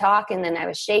even talk, and then I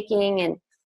was shaking. And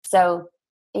so,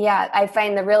 I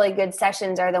find the really good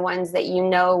sessions are the ones that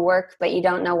work, but you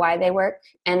don't know why they work.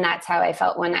 And that's how I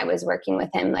felt when I was working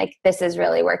with him. Like, this is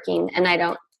really working. And I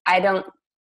don't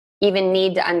even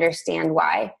need to understand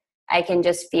why. I can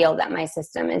just feel that my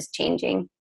system is changing.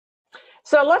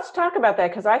 So let's talk about that,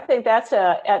 because I think that's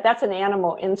an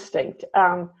animal instinct,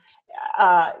 to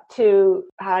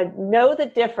know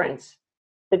the difference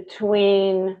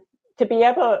between, to be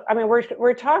able. I mean,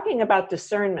 we're talking about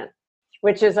discernment,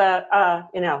 which is like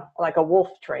a wolf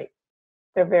trait.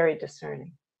 They're very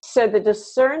discerning. So the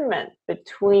discernment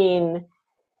between,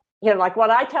 like what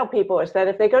I tell people is that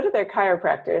if they go to their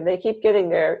chiropractor and they keep getting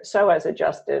their psoas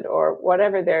adjusted or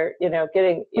whatever they're,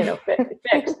 getting,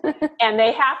 fixed, and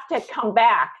they have to come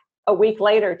back a week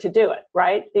later to do it,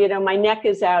 right? My neck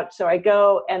is out, so I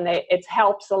go and it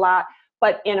helps a lot,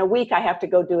 but in a week I have to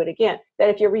go do it again. That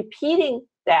if you're repeating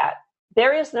that,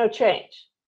 there is no change.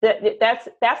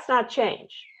 That's not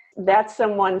change. That's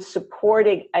someone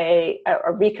supporting a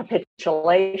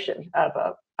recapitulation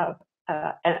of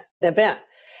an event.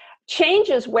 Change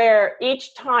is where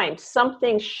each time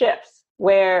something shifts,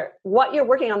 where what you're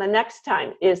working on the next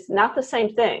time is not the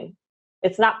same thing.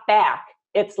 It's not back.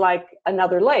 It's like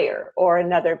another layer or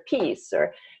another piece. So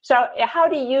how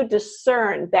do you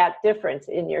discern that difference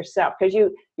in yourself? Because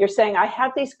you're saying, I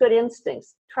have these good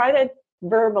instincts. Try to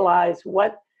verbalize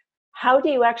how do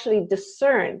you actually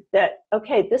discern that,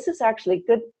 okay, this is actually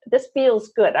good. This feels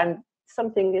good.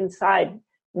 Something inside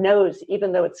knows,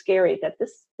 even though it's scary, that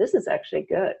this is actually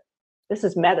good. This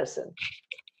is medicine.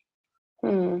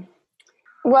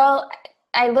 Well,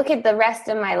 I look at the rest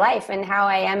of my life and how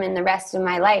I am in the rest of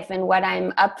my life and what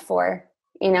I'm up for,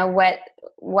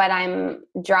 what I'm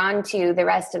drawn to the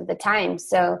rest of the time.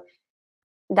 So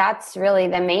that's really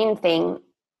the main thing.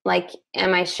 Like,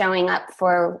 am I showing up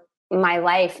for my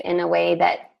life in a way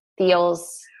that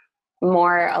feels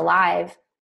more alive?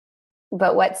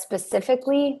 But what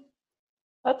specifically?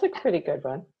 That's a pretty good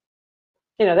one.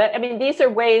 These are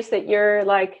ways that you're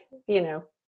like,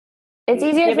 it's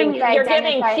easier for me to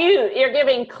identify. You're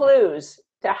giving clues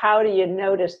to how do you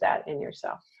notice that in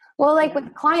yourself. Well, like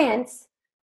with clients,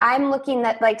 I'm looking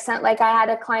at like I had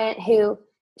a client who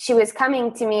she was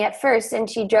coming to me at first, and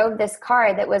she drove this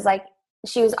car that was like,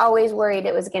 she was always worried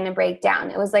it was going to break down.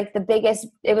 It was like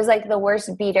it was like the worst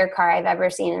beater car I've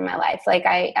ever seen in my life. Like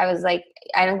I was like,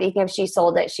 I don't think if she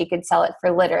sold it, she could sell it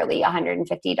for literally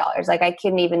 $150. Like I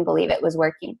couldn't even believe it was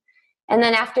working. And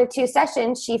then after 2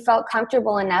 sessions, she felt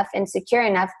comfortable enough and secure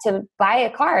enough to buy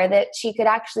a car that she could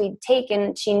actually take,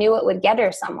 and she knew it would get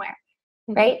her somewhere.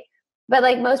 Mm-hmm. Right. But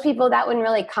like most people, that wouldn't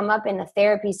really come up in a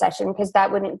therapy session, because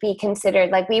that wouldn't be considered,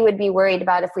 like we would be worried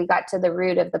about if we got to the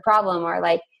root of the problem or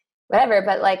like whatever.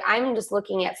 But like, I'm just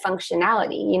looking at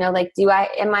functionality, like,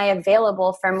 am I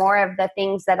available for more of the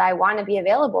things that I want to be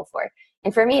available for?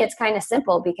 And for me, it's kind of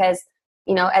simple because,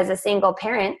 as a single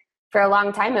parent for a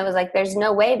long time, it was like, there's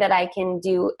no way that I can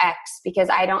do X because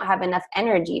I don't have enough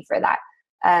energy for that.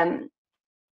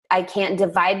 I can't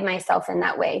divide myself in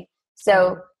that way.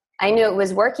 So I knew it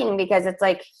was working because it's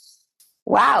like,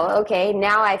 wow, okay,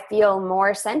 now I feel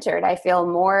more centered. I feel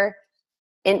more,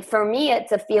 and for me,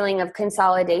 it's a feeling of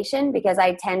consolidation, because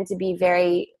I tend to be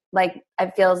very, like,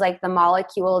 it feels like the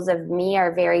molecules of me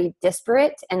are very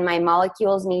disparate and my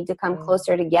molecules need to come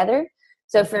closer together.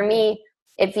 So for me,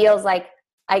 it feels like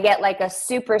I get like a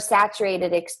super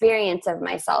saturated experience of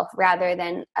myself rather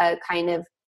than a kind of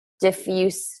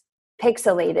diffuse,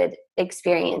 pixelated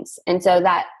experience. And so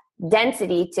that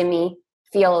density to me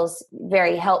feels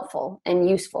very helpful and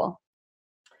useful.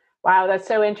 Wow, that's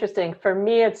so interesting. For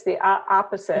me, it's the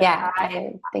opposite. Yeah,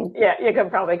 I think. Yeah, you can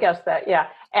probably guess that. Yeah.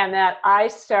 And that I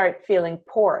start feeling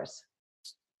porous.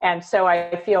 And so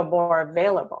I feel more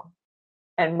available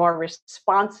and more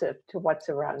responsive to what's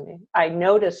around me. I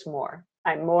notice more.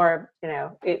 I'm more,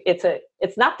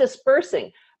 it's not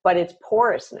dispersing, but it's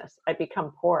porousness. I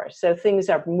become porous. So things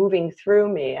are moving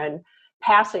through me and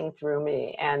passing through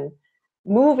me and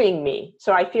moving me.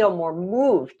 So I feel more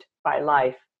moved by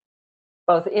life,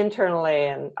 both internally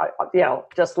and,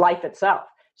 just life itself.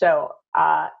 So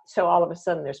all of a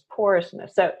sudden there's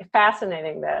porousness. So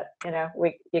fascinating that,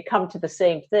 you come to the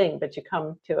same thing, but you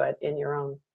come to it in your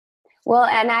own. Well,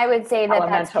 and I would say that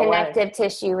that's connective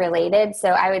tissue related. So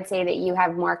I would say that you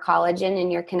have more collagen in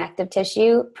your connective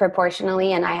tissue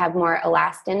proportionally, and I have more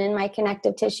elastin in my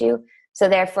connective tissue. So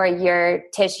therefore your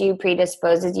tissue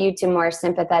predisposes you to more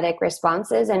sympathetic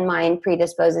responses, and mine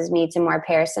predisposes me to more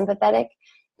parasympathetic.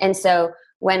 And so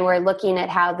when we're looking at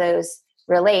how those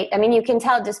relate, I mean, you can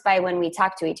tell just by when we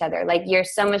talk to each other, like you're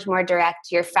so much more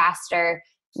direct, you're faster,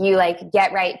 you like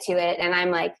get right to it. And I'm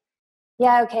like,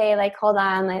 yeah, okay, like, hold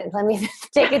on, let me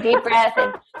take a deep breath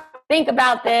and think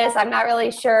about this. I'm not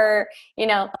really sure,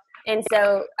 And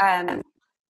so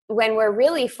when we're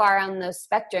really far on those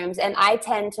spectrums, and I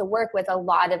tend to work with a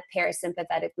lot of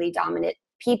parasympathetically dominant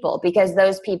people, because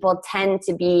those people tend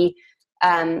to be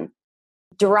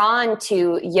drawn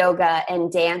to yoga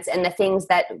and dance and the things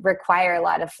that require a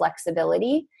lot of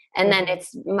flexibility. And then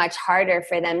it's much harder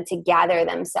for them to gather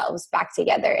themselves back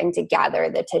together and to gather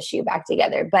the tissue back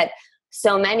together. But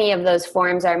so many of those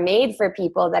forms are made for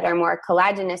people that are more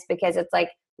collagenous, because it's like,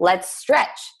 let's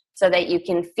stretch so that you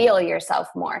can feel yourself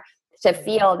more, to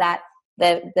feel that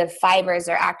the fibers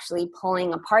are actually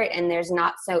pulling apart, and there's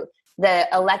not, so the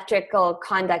electrical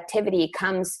conductivity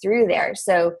comes through there.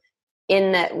 So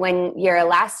when you're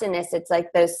elastinous, it's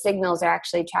like those signals are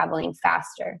actually traveling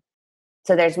faster.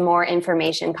 So there's more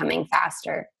information coming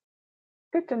faster.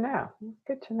 Good to know.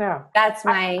 Good to know. That's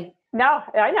my... No,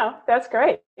 I know. That's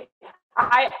great.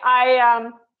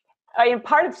 I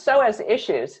part of SOAS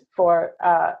issues for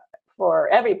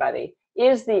everybody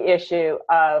is the issue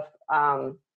of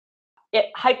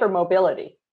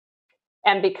hypermobility.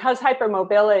 And because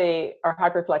hypermobility or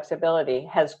hyperflexibility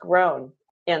has grown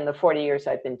in the 40 years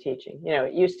I've been teaching,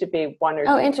 it used to be one or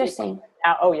two. Oh, interesting.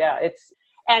 Now, yeah,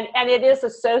 and it is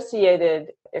associated,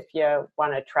 if you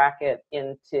want to track it,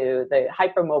 into the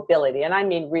hypermobility. And I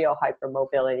mean real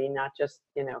hypermobility, not just,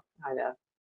 kind of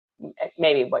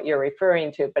maybe what you're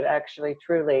referring to, but actually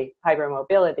truly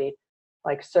hypermobility,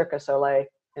 like Cirque du Soleil,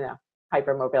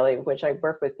 hypermobility, which I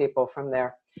work with people from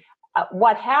there.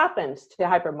 What happens to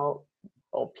hypermobile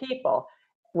people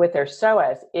with their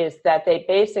psoas is that they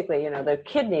basically, the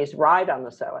kidneys ride on the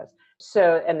psoas.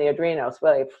 So, and the adrenals,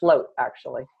 well, they float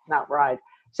actually, not ride.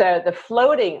 So the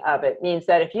floating of it means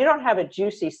that if you don't have a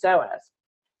juicy psoas,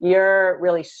 you're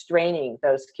really straining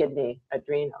those kidney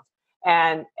adrenals.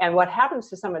 And what happens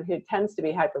to someone who tends to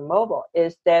be hypermobile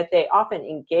is that they often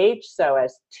engage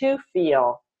psoas to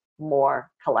feel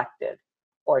more collected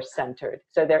or centered.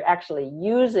 So they're actually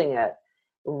using it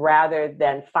rather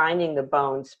than finding the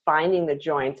bones, finding the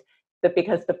joints, but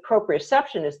because the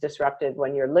proprioception is disrupted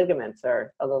when your ligaments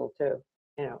are a little too,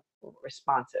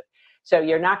 responsive. So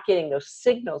you're not getting those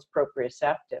signals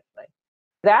proprioceptively.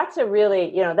 that's a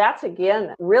really, that's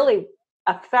again really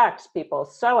affects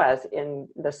people's psoas in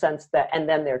the sense that, and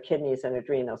then their kidneys and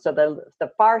adrenals. So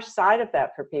the far side of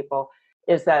that for people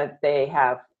is that they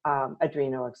have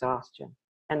adrenal exhaustion,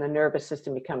 and the nervous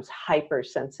system becomes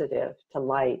hypersensitive to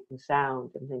light and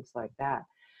sound and things like that.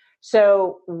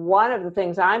 So one of the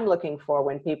things I'm looking for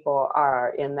when people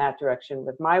are in that direction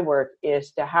with my work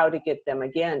is to how to get them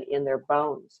again in their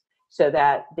bones, so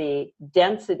that the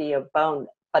density of bone,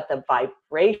 but the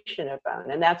vibration of bone.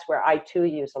 And that's where I too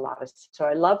use a lot of. So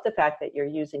I love the fact that you're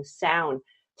using sound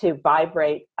to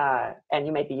vibrate, and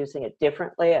you may be using it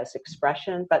differently as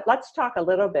expression. But let's talk a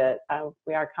little bit,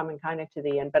 we are coming kind of to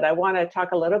the end, but I want to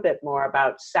talk a little bit more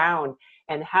about sound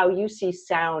and how you see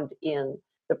sound in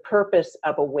the purpose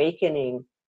of awakening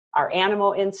our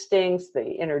animal instincts, the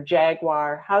inner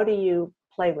jaguar. How do you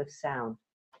play with sound?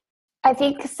 I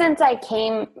think since I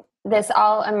came, this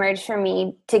all emerged for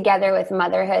me together with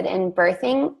motherhood and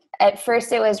birthing. At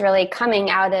first, it was really coming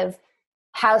out of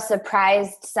how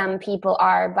surprised some people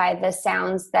are by the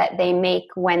sounds that they make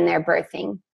when they're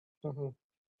birthing,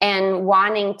 and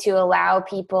wanting to allow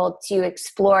people to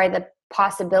explore the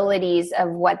possibilities of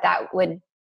what that would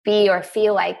be or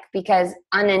feel like, because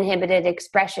uninhibited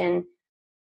expression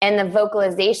and the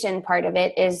vocalization part of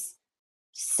it is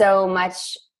so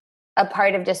much a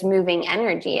part of just moving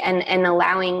energy and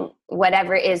allowing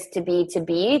whatever is to be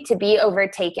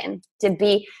overtaken,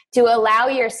 to allow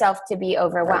yourself to be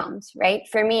overwhelmed, right?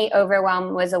 For me,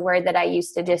 overwhelm was a word that I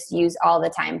used to just use all the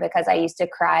time because I used to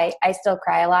cry. I still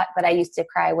cry a lot, but I used to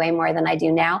cry way more than I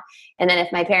do now. And then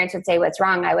if my parents would say, "What's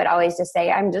wrong?" I would always just say,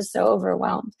 "I'm just so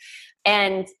overwhelmed."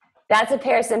 And that's a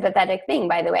parasympathetic thing,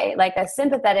 by the way. Like a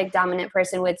sympathetic dominant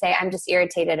person would say, "I'm just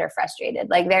irritated or frustrated."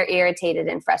 Like they're irritated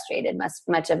and frustrated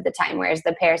much of the time, whereas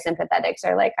the parasympathetics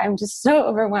are like, "I'm just so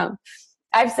overwhelmed."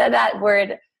 I've said that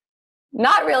word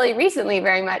not really recently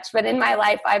very much, but in my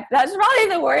life, that's probably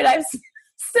the word I've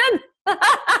said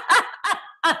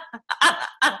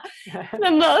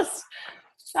the most.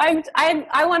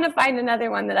 I want to find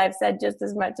another one that I've said just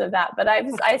as much of that, but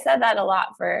I said that a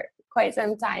lot for quite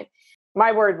some time.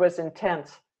 My word was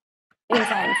intense.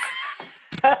 Intense.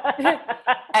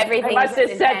 Everything. I must have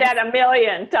said that a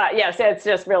million times. Yes, it's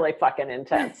just really fucking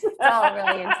intense. It's all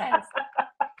really intense.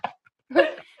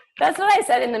 That's what I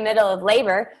said in the middle of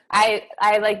labor.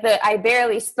 I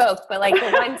barely spoke, but like the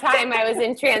one time I was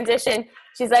in transition,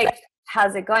 she's like,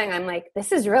 "How's it going?" I'm like,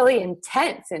 "This is really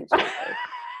intense." And she's like,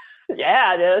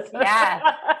 "Yeah, it is." Yeah,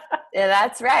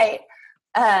 that's right.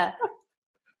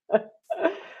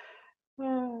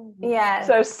 Yeah.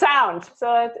 So sound.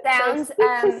 Sounds.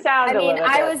 Sound.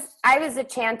 I was a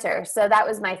chanter, so that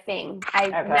was my thing. I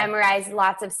memorized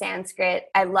lots of Sanskrit.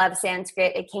 I love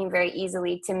Sanskrit. It came very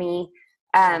easily to me.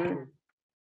 And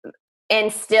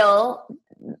still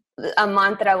a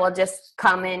mantra will just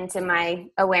come into my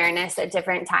awareness at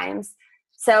different times.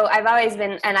 So I've always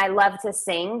been, and I love to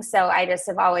sing. So I just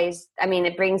have always,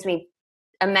 it brings me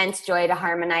immense joy to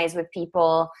harmonize with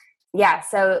people. Yeah.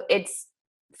 So it's,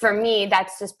 for me,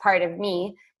 that's just part of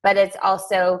me, but it's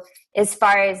also as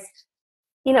far as,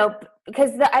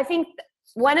 because I think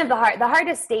one of the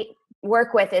hardest state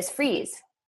work with is freeze,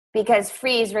 because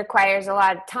freeze requires a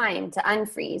lot of time to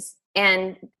unfreeze.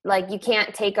 And like, you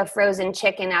can't take a frozen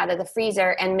chicken out of the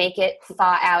freezer and make it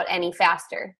thaw out any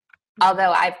faster.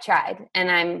 Although I've tried, and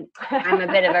I'm a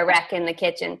bit of a wreck in the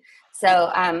kitchen.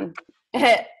 So,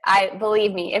 I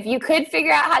believe me, if you could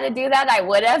figure out how to do that, I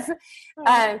would have,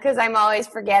 because I'm always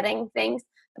forgetting things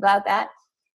about that.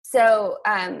 So,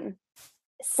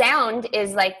 sound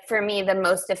is like, for me, the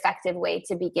most effective way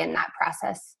to begin that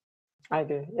process. I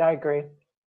do. Yeah, I agree.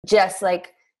 Just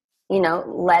like,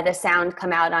 let a sound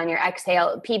come out on your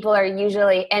exhale. People are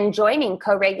usually, and joining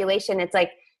co-regulation, it's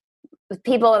like,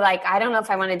 people are like, "I don't know if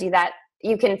I want to do that."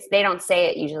 They don't say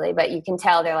it usually, but you can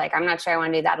tell they're like, "I'm not sure I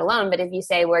want to do that alone." But if you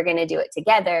say, "We're going to do it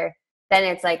together," then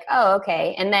it's like, "Oh,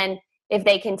 okay." And then if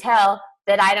they can tell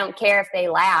that I don't care if they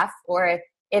laugh or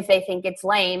if they think it's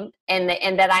lame, and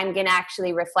that I'm going to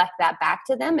actually reflect that back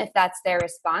to them, if that's their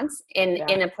response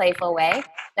in a playful way,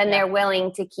 then they're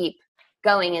willing to keep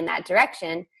going in that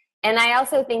direction. And I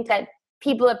also think that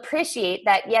people appreciate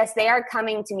that, yes, they are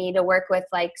coming to me to work with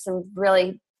like some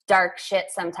really dark shit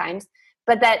sometimes,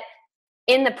 but that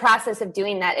in the process of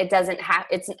doing that, it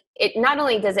not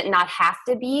only does it not have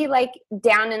to be like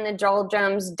down in the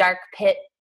doldrums, dark pit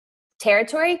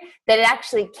territory, that it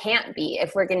actually can't be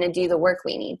if we're going to do the work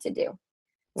we need to do.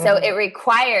 Mm-hmm. So it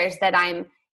requires that I'm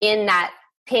in that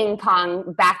ping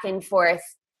pong back and forth,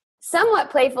 somewhat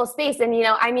playful space. And,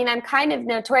 I'm kind of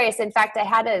notorious. In fact, I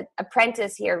had an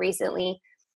apprentice here recently,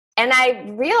 and I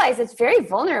realized it's very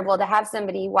vulnerable to have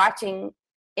somebody watching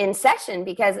in session,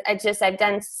 because I've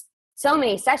done so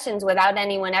many sessions without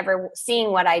anyone ever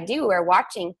seeing what I do or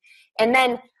watching. And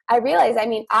then I realized, I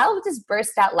mean, I'll just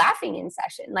burst out laughing in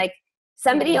session. Like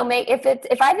somebody will make, if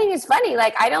I think it's funny,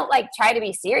 like I don't like try to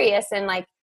be serious and like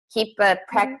keep a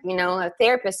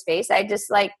therapist face. I just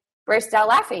like burst out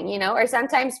laughing, or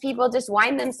sometimes people just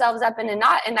wind themselves up in a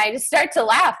knot and I just start to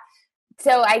laugh.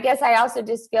 So I guess I also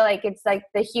just feel like it's like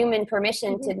the human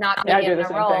permission to not be in a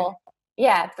role.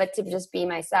 Yeah, but to just be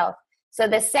myself. So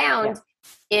the sound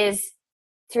is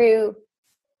through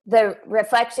the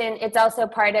reflection. It's also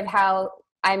part of how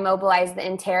I mobilize the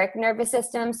enteric nervous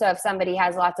system. So if somebody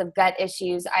has lots of gut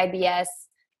issues, IBS,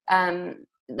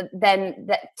 then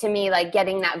to me, like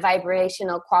getting that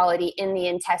vibrational quality in the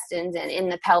intestines and in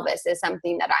the pelvis is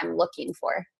something that I'm looking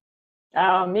for.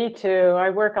 Oh, me too. I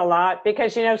work a lot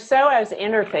because, psoas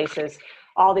interfaces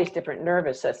all these different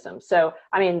nervous systems. So,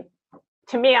 I mean,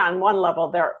 to me, on one level,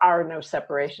 there are no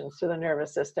separations to the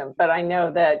nervous system, but I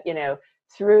know that,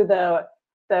 through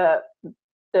the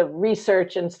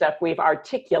research and stuff, we've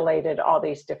articulated all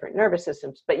these different nervous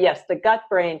systems. But yes, the gut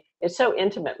brain is so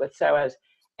intimate with psoas,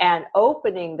 and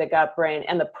opening the gut brain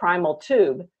and the primal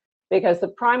tube, because the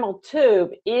primal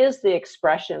tube is the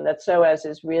expression that psoas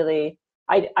is really.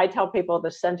 I tell people the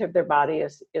center of their body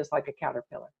is like a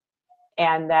caterpillar,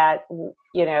 and that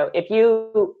if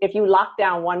you lock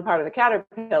down one part of the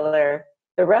caterpillar,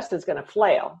 the rest is going to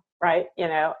flail, right?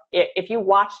 If you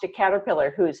watched a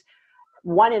caterpillar whose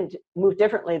one end moved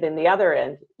differently than the other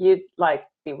end, you'd like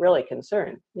be really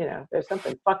concerned. There's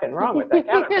something fucking wrong with that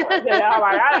caterpillar.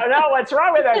 Like, I don't know what's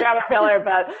wrong with that caterpillar,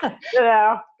 but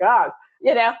God.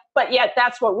 But yet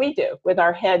that's what we do with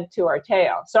our head to our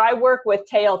tail. So I work with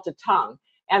tail to tongue,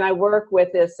 and I work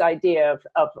with this idea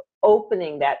of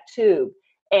opening that tube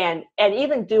and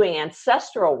even doing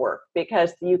ancestral work,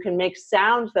 because you can make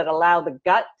sounds that allow the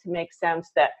gut to make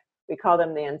sounds that we call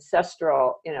them the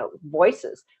ancestral,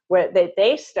 voices, where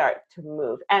they start to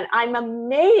move. And I'm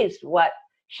amazed what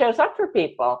shows up for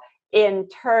people in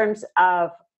terms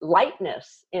of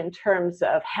lightness, in terms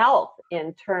of health,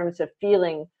 in terms of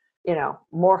feeling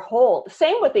more whole.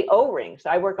 Same with the O-rings.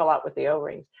 I work a lot with the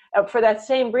O-rings for that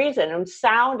same reason. And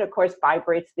sound, of course,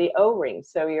 vibrates the O-rings.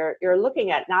 So you're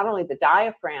looking at not only the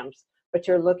diaphragms, but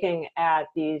you're looking at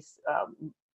these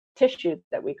tissues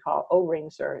that we call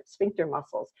O-rings or sphincter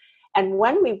muscles. And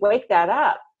when we wake that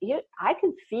up, I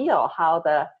can feel how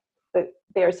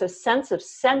there's a sense of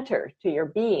center to your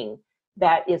being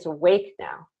that is awake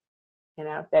now.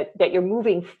 That you're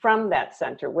moving from that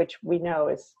center, which we know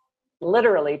is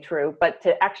literally true, but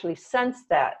to actually sense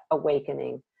that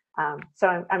awakening. So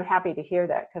I'm happy to hear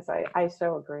that, because I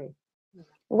so agree.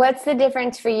 What's the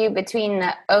difference for you between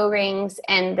the O-rings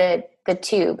and the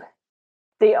tube?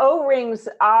 The O-rings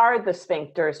are the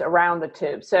sphincters around the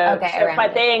tube.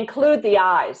 But they include the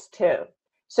eyes too.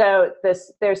 So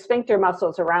there's sphincter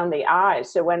muscles around the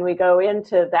eyes. So when we go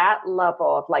into that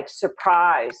level of like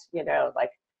surprise, like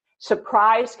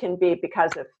surprise can be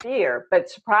because of fear, but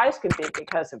surprise can be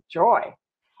because of joy.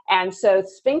 And so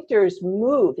sphincters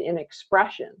move in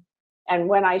expression. And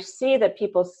when I see that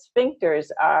people's sphincters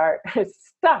are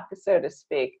stuck, so to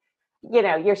speak,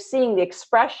 you're seeing the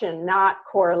expression not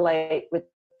correlate with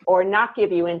or not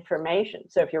give you information.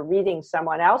 So if you're reading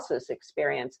someone else's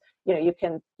experience, you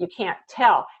can't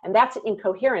tell. And that's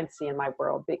incoherency in my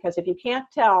world, because if you can't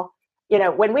tell,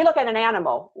 when we look at an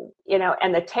animal,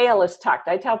 and the tail is tucked,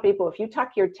 I tell people, if you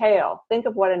tuck your tail, think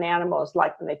of what an animal is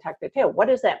like when they tuck their tail. What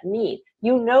does that mean?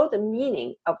 You know the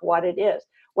meaning of what it is.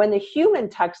 When the human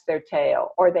tucks their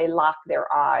tail, or they lock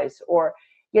their eyes, or,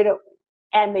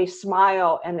 and they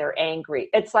smile and they're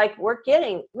angry, it's like we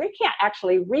can't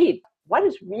actually read what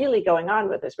is really going on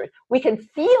with this. We can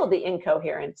feel the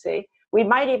incoherency. We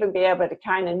might even be able to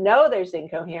kind of know there's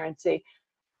incoherency,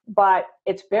 but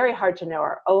it's very hard to know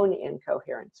our own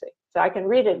incoherency. So I can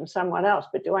read it in someone else,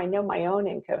 but do I know my own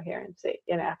incoherency?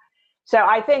 So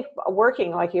I think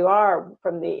working like you are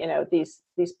from the,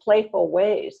 these playful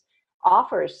ways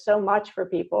offers so much for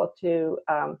people to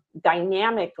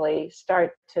dynamically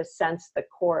start to sense the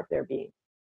core of their being,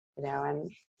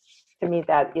 and to me,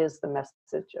 that is the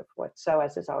message of what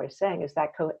SOAS is always saying, is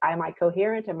that, am I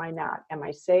coherent? Am I not? Am I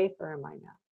safe or am I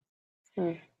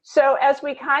not? So as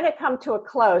we kind of come to a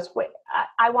close,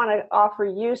 I want to offer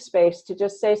you space to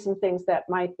just say some things that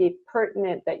might be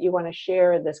pertinent that you want to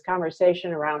share in this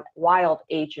conversation around wild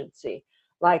agency.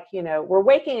 Like, we're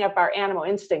waking up our animal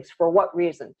instincts for what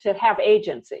reason? To have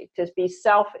agency, to be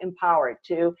self-empowered,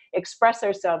 to express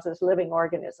ourselves as living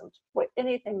organisms.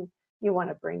 Anything you want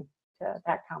to bring to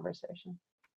that conversation?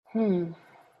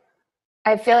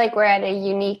 I feel like we're at a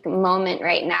unique moment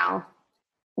right now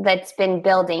that's been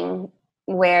building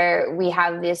where we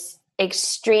have this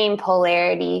extreme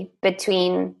polarity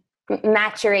between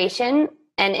maturation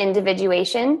and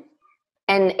individuation.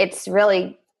 And it's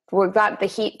really, we've got the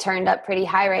heat turned up pretty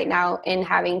high right now in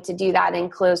having to do that in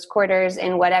closed quarters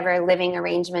in whatever living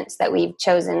arrangements that we've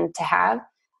chosen to have.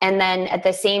 And then at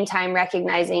the same time,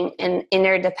 recognizing an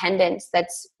interdependence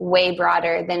that's way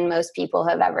broader than most people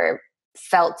have ever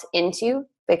felt into,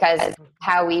 because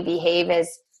how we behave is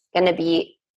going to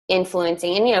be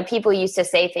influencing. And, you know, people used to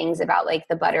say things about like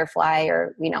the butterfly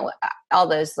or, you know, all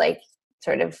those like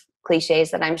sort of cliches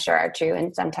that I'm sure are true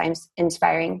and sometimes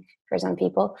inspiring for some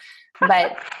people.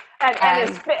 But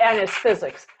and it's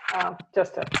physics,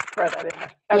 just to throw that in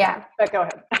there. Okay, yeah. But go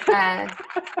ahead.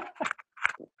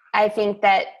 I think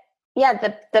that, yeah,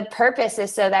 the purpose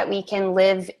is so that we can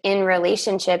live in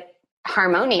relationship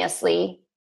harmoniously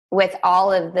with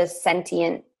all of the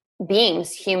sentient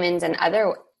beings, humans and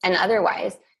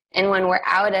otherwise. And when we're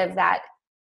out of that,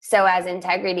 so as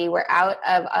integrity, we're out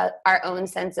of our own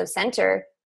sense of center,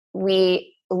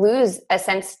 we lose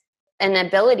an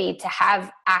ability to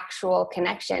have actual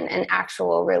connection and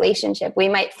actual relationship. We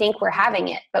might think we're having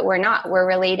it, but we're not. We're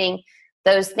relating.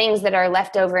 Those things that are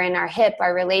left over in our hip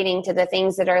are relating to the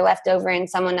things that are left over in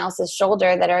someone else's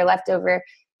shoulder that are left over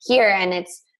here. And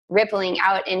it's rippling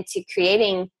out into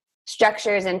creating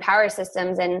structures and power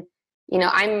systems. And, you know,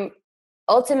 I'm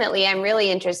really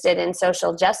interested in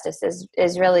social justice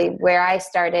is really where I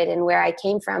started and where I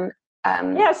came from.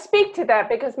 Yeah, speak to that,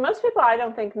 because most people I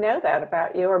don't think know that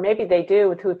about you, or maybe they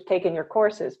do who've taken your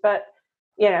courses. But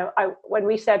you know, when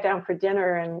we sat down for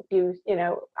dinner and you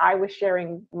know, I was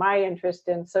sharing my interest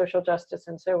in social justice,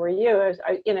 and so were you.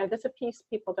 You know, that's a piece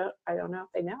people I don't know if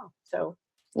they know. So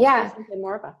yeah, something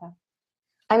more about that.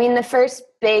 I mean, the first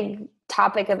big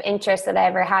topic of interest that I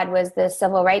ever had was the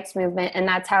civil rights movement, and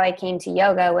that's how I came to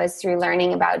yoga, was through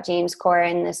learning about James Corr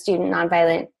and the Student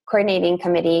Nonviolent Coordinating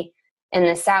Committee in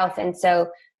the South. And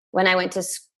so when I went to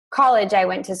college, I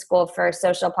went to school for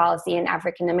social policy and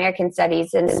African American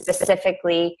studies, and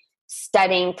specifically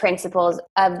studying principles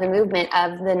of the movement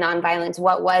of the nonviolence.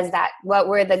 What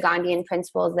were the Gandhian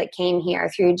principles that came here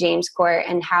through James Corr,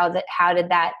 and how did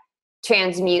that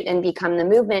transmute and become the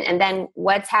movement? And then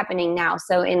what's happening now?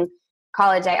 So in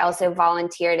college, I also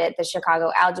volunteered at the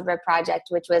Chicago Algebra Project,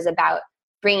 which was about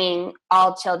bringing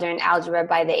all children algebra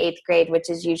by the 8th grade, which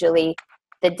is usually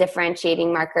the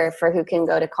differentiating marker for who can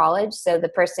go to college. So the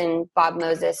person, Bob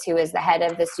Moses, who is the head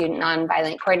of the Student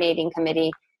Nonviolent Coordinating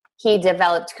Committee, he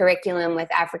developed curriculum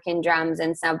with African drums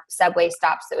and some subway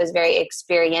stops that was very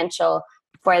experiential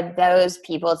for those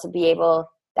people to be able,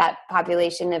 that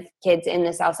population of kids in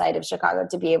the South Side of Chicago,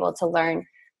 to be able to learn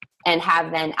and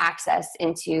have then access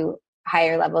into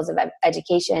higher levels of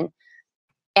education.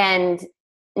 And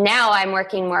now I'm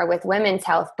working more with women's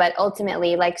health, but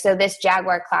ultimately, like, so this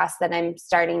Jaguar class that I'm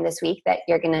starting this week that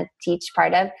you're going to teach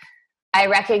part of, I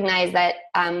recognize that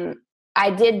I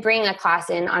did bring a class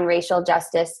in on racial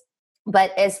justice,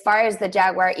 but as far as the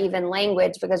Jaguar, even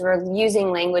language, because we're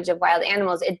using language of wild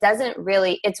animals, it doesn't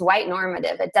really, it's white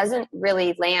normative. It doesn't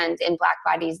really land in Black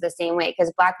bodies the same way,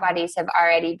 because Black bodies have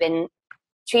already been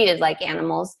treated like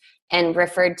animals and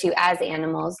referred to as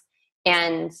animals.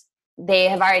 And they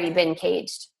have already been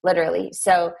caged, literally.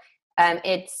 So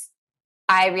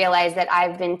I realized that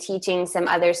I've been teaching some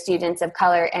other students of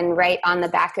color, and right on the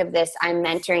back of this, I'm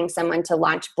mentoring someone to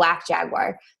launch Black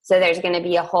Jaguar. So there's going to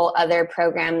be a whole other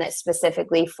program that's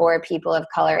specifically for people of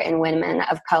color and women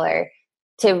of color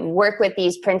to work with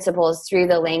these principles through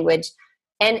the language.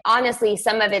 And honestly,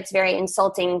 some of it's very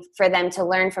insulting for them to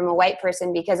learn from a white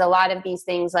person, because a lot of these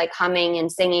things like humming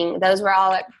and singing, those were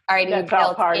all already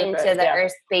built into the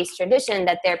earth-based tradition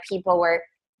that their people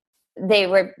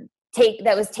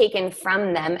that was taken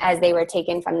from them as they were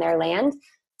taken from their land.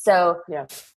 So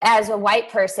as a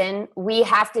white person, we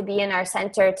have to be in our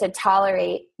center to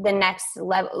tolerate the next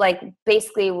level. Like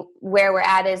basically where we're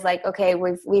at is like, okay,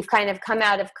 we've kind of come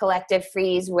out of collective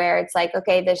freeze where it's like,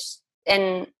 okay,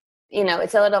 and you know,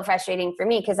 it's a little frustrating for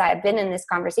me because I've been in this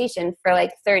conversation for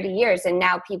like 30 years, and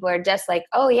now people are just like,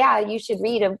 oh yeah, you should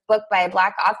read a book by a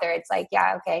Black author. It's like,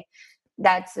 yeah, okay,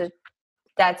 that's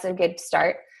a good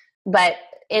start. But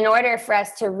in order for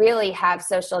us to really have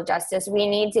social justice, we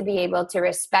need to be able to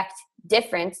respect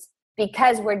difference,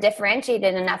 because we're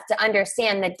differentiated enough to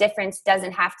understand that difference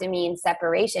doesn't have to mean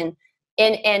separation.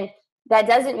 And that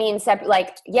doesn't mean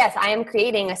like, yes, I am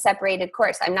creating a separated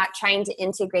course. I'm not trying to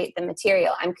integrate the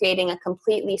material. I'm creating a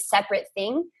completely separate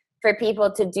thing for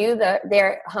people to do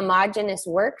their homogenous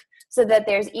work, so that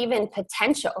there's even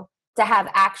potential to have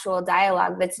actual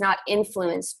dialogue that's not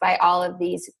influenced by all of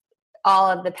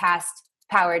the past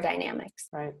power dynamics.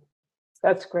 Right.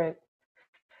 That's great.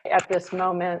 At this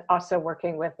moment, also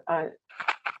working with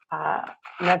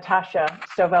Natasha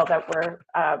Stovall,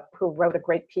 who wrote a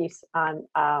great piece on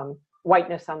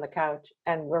whiteness on the couch,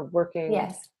 and we're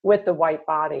working with the white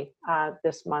body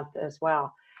this month as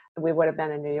well. We would have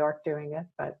been in New York doing it,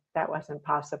 but that wasn't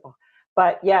possible.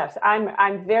 But yes,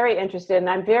 I'm very interested, and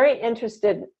I'm very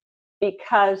interested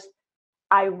because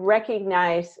I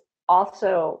recognize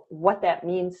also what that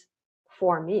means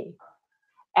for me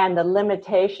and the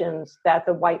limitations that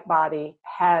the white body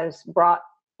has brought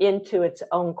into its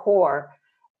own core,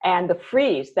 and the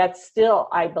freeze that's still,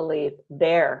 I believe,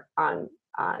 there on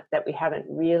that we haven't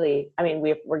really. I mean,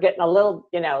 we're getting a little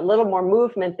more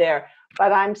movement there,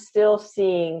 but I'm still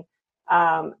seeing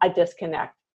a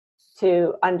disconnect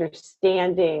to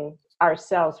understanding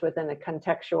ourselves within a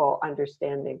contextual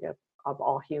understanding of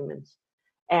all humans,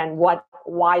 and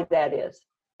why that is.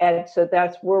 And so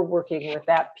we're working with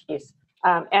that piece.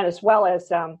 And as well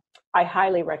as, I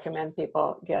highly recommend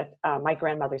people get My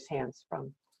Grandmother's Hands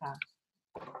from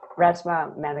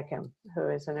Resmaa Menakem, who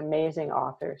is an amazing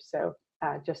author. So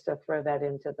just to throw that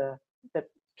into the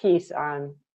piece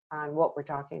on what we're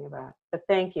talking about. But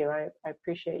thank you. I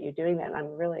appreciate you doing that. And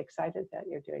I'm really excited that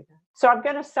you're doing that. So I'm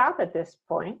going to stop at this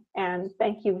point, and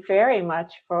thank you very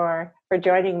much for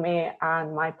joining me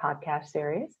on my podcast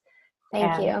series.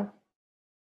 Thank you.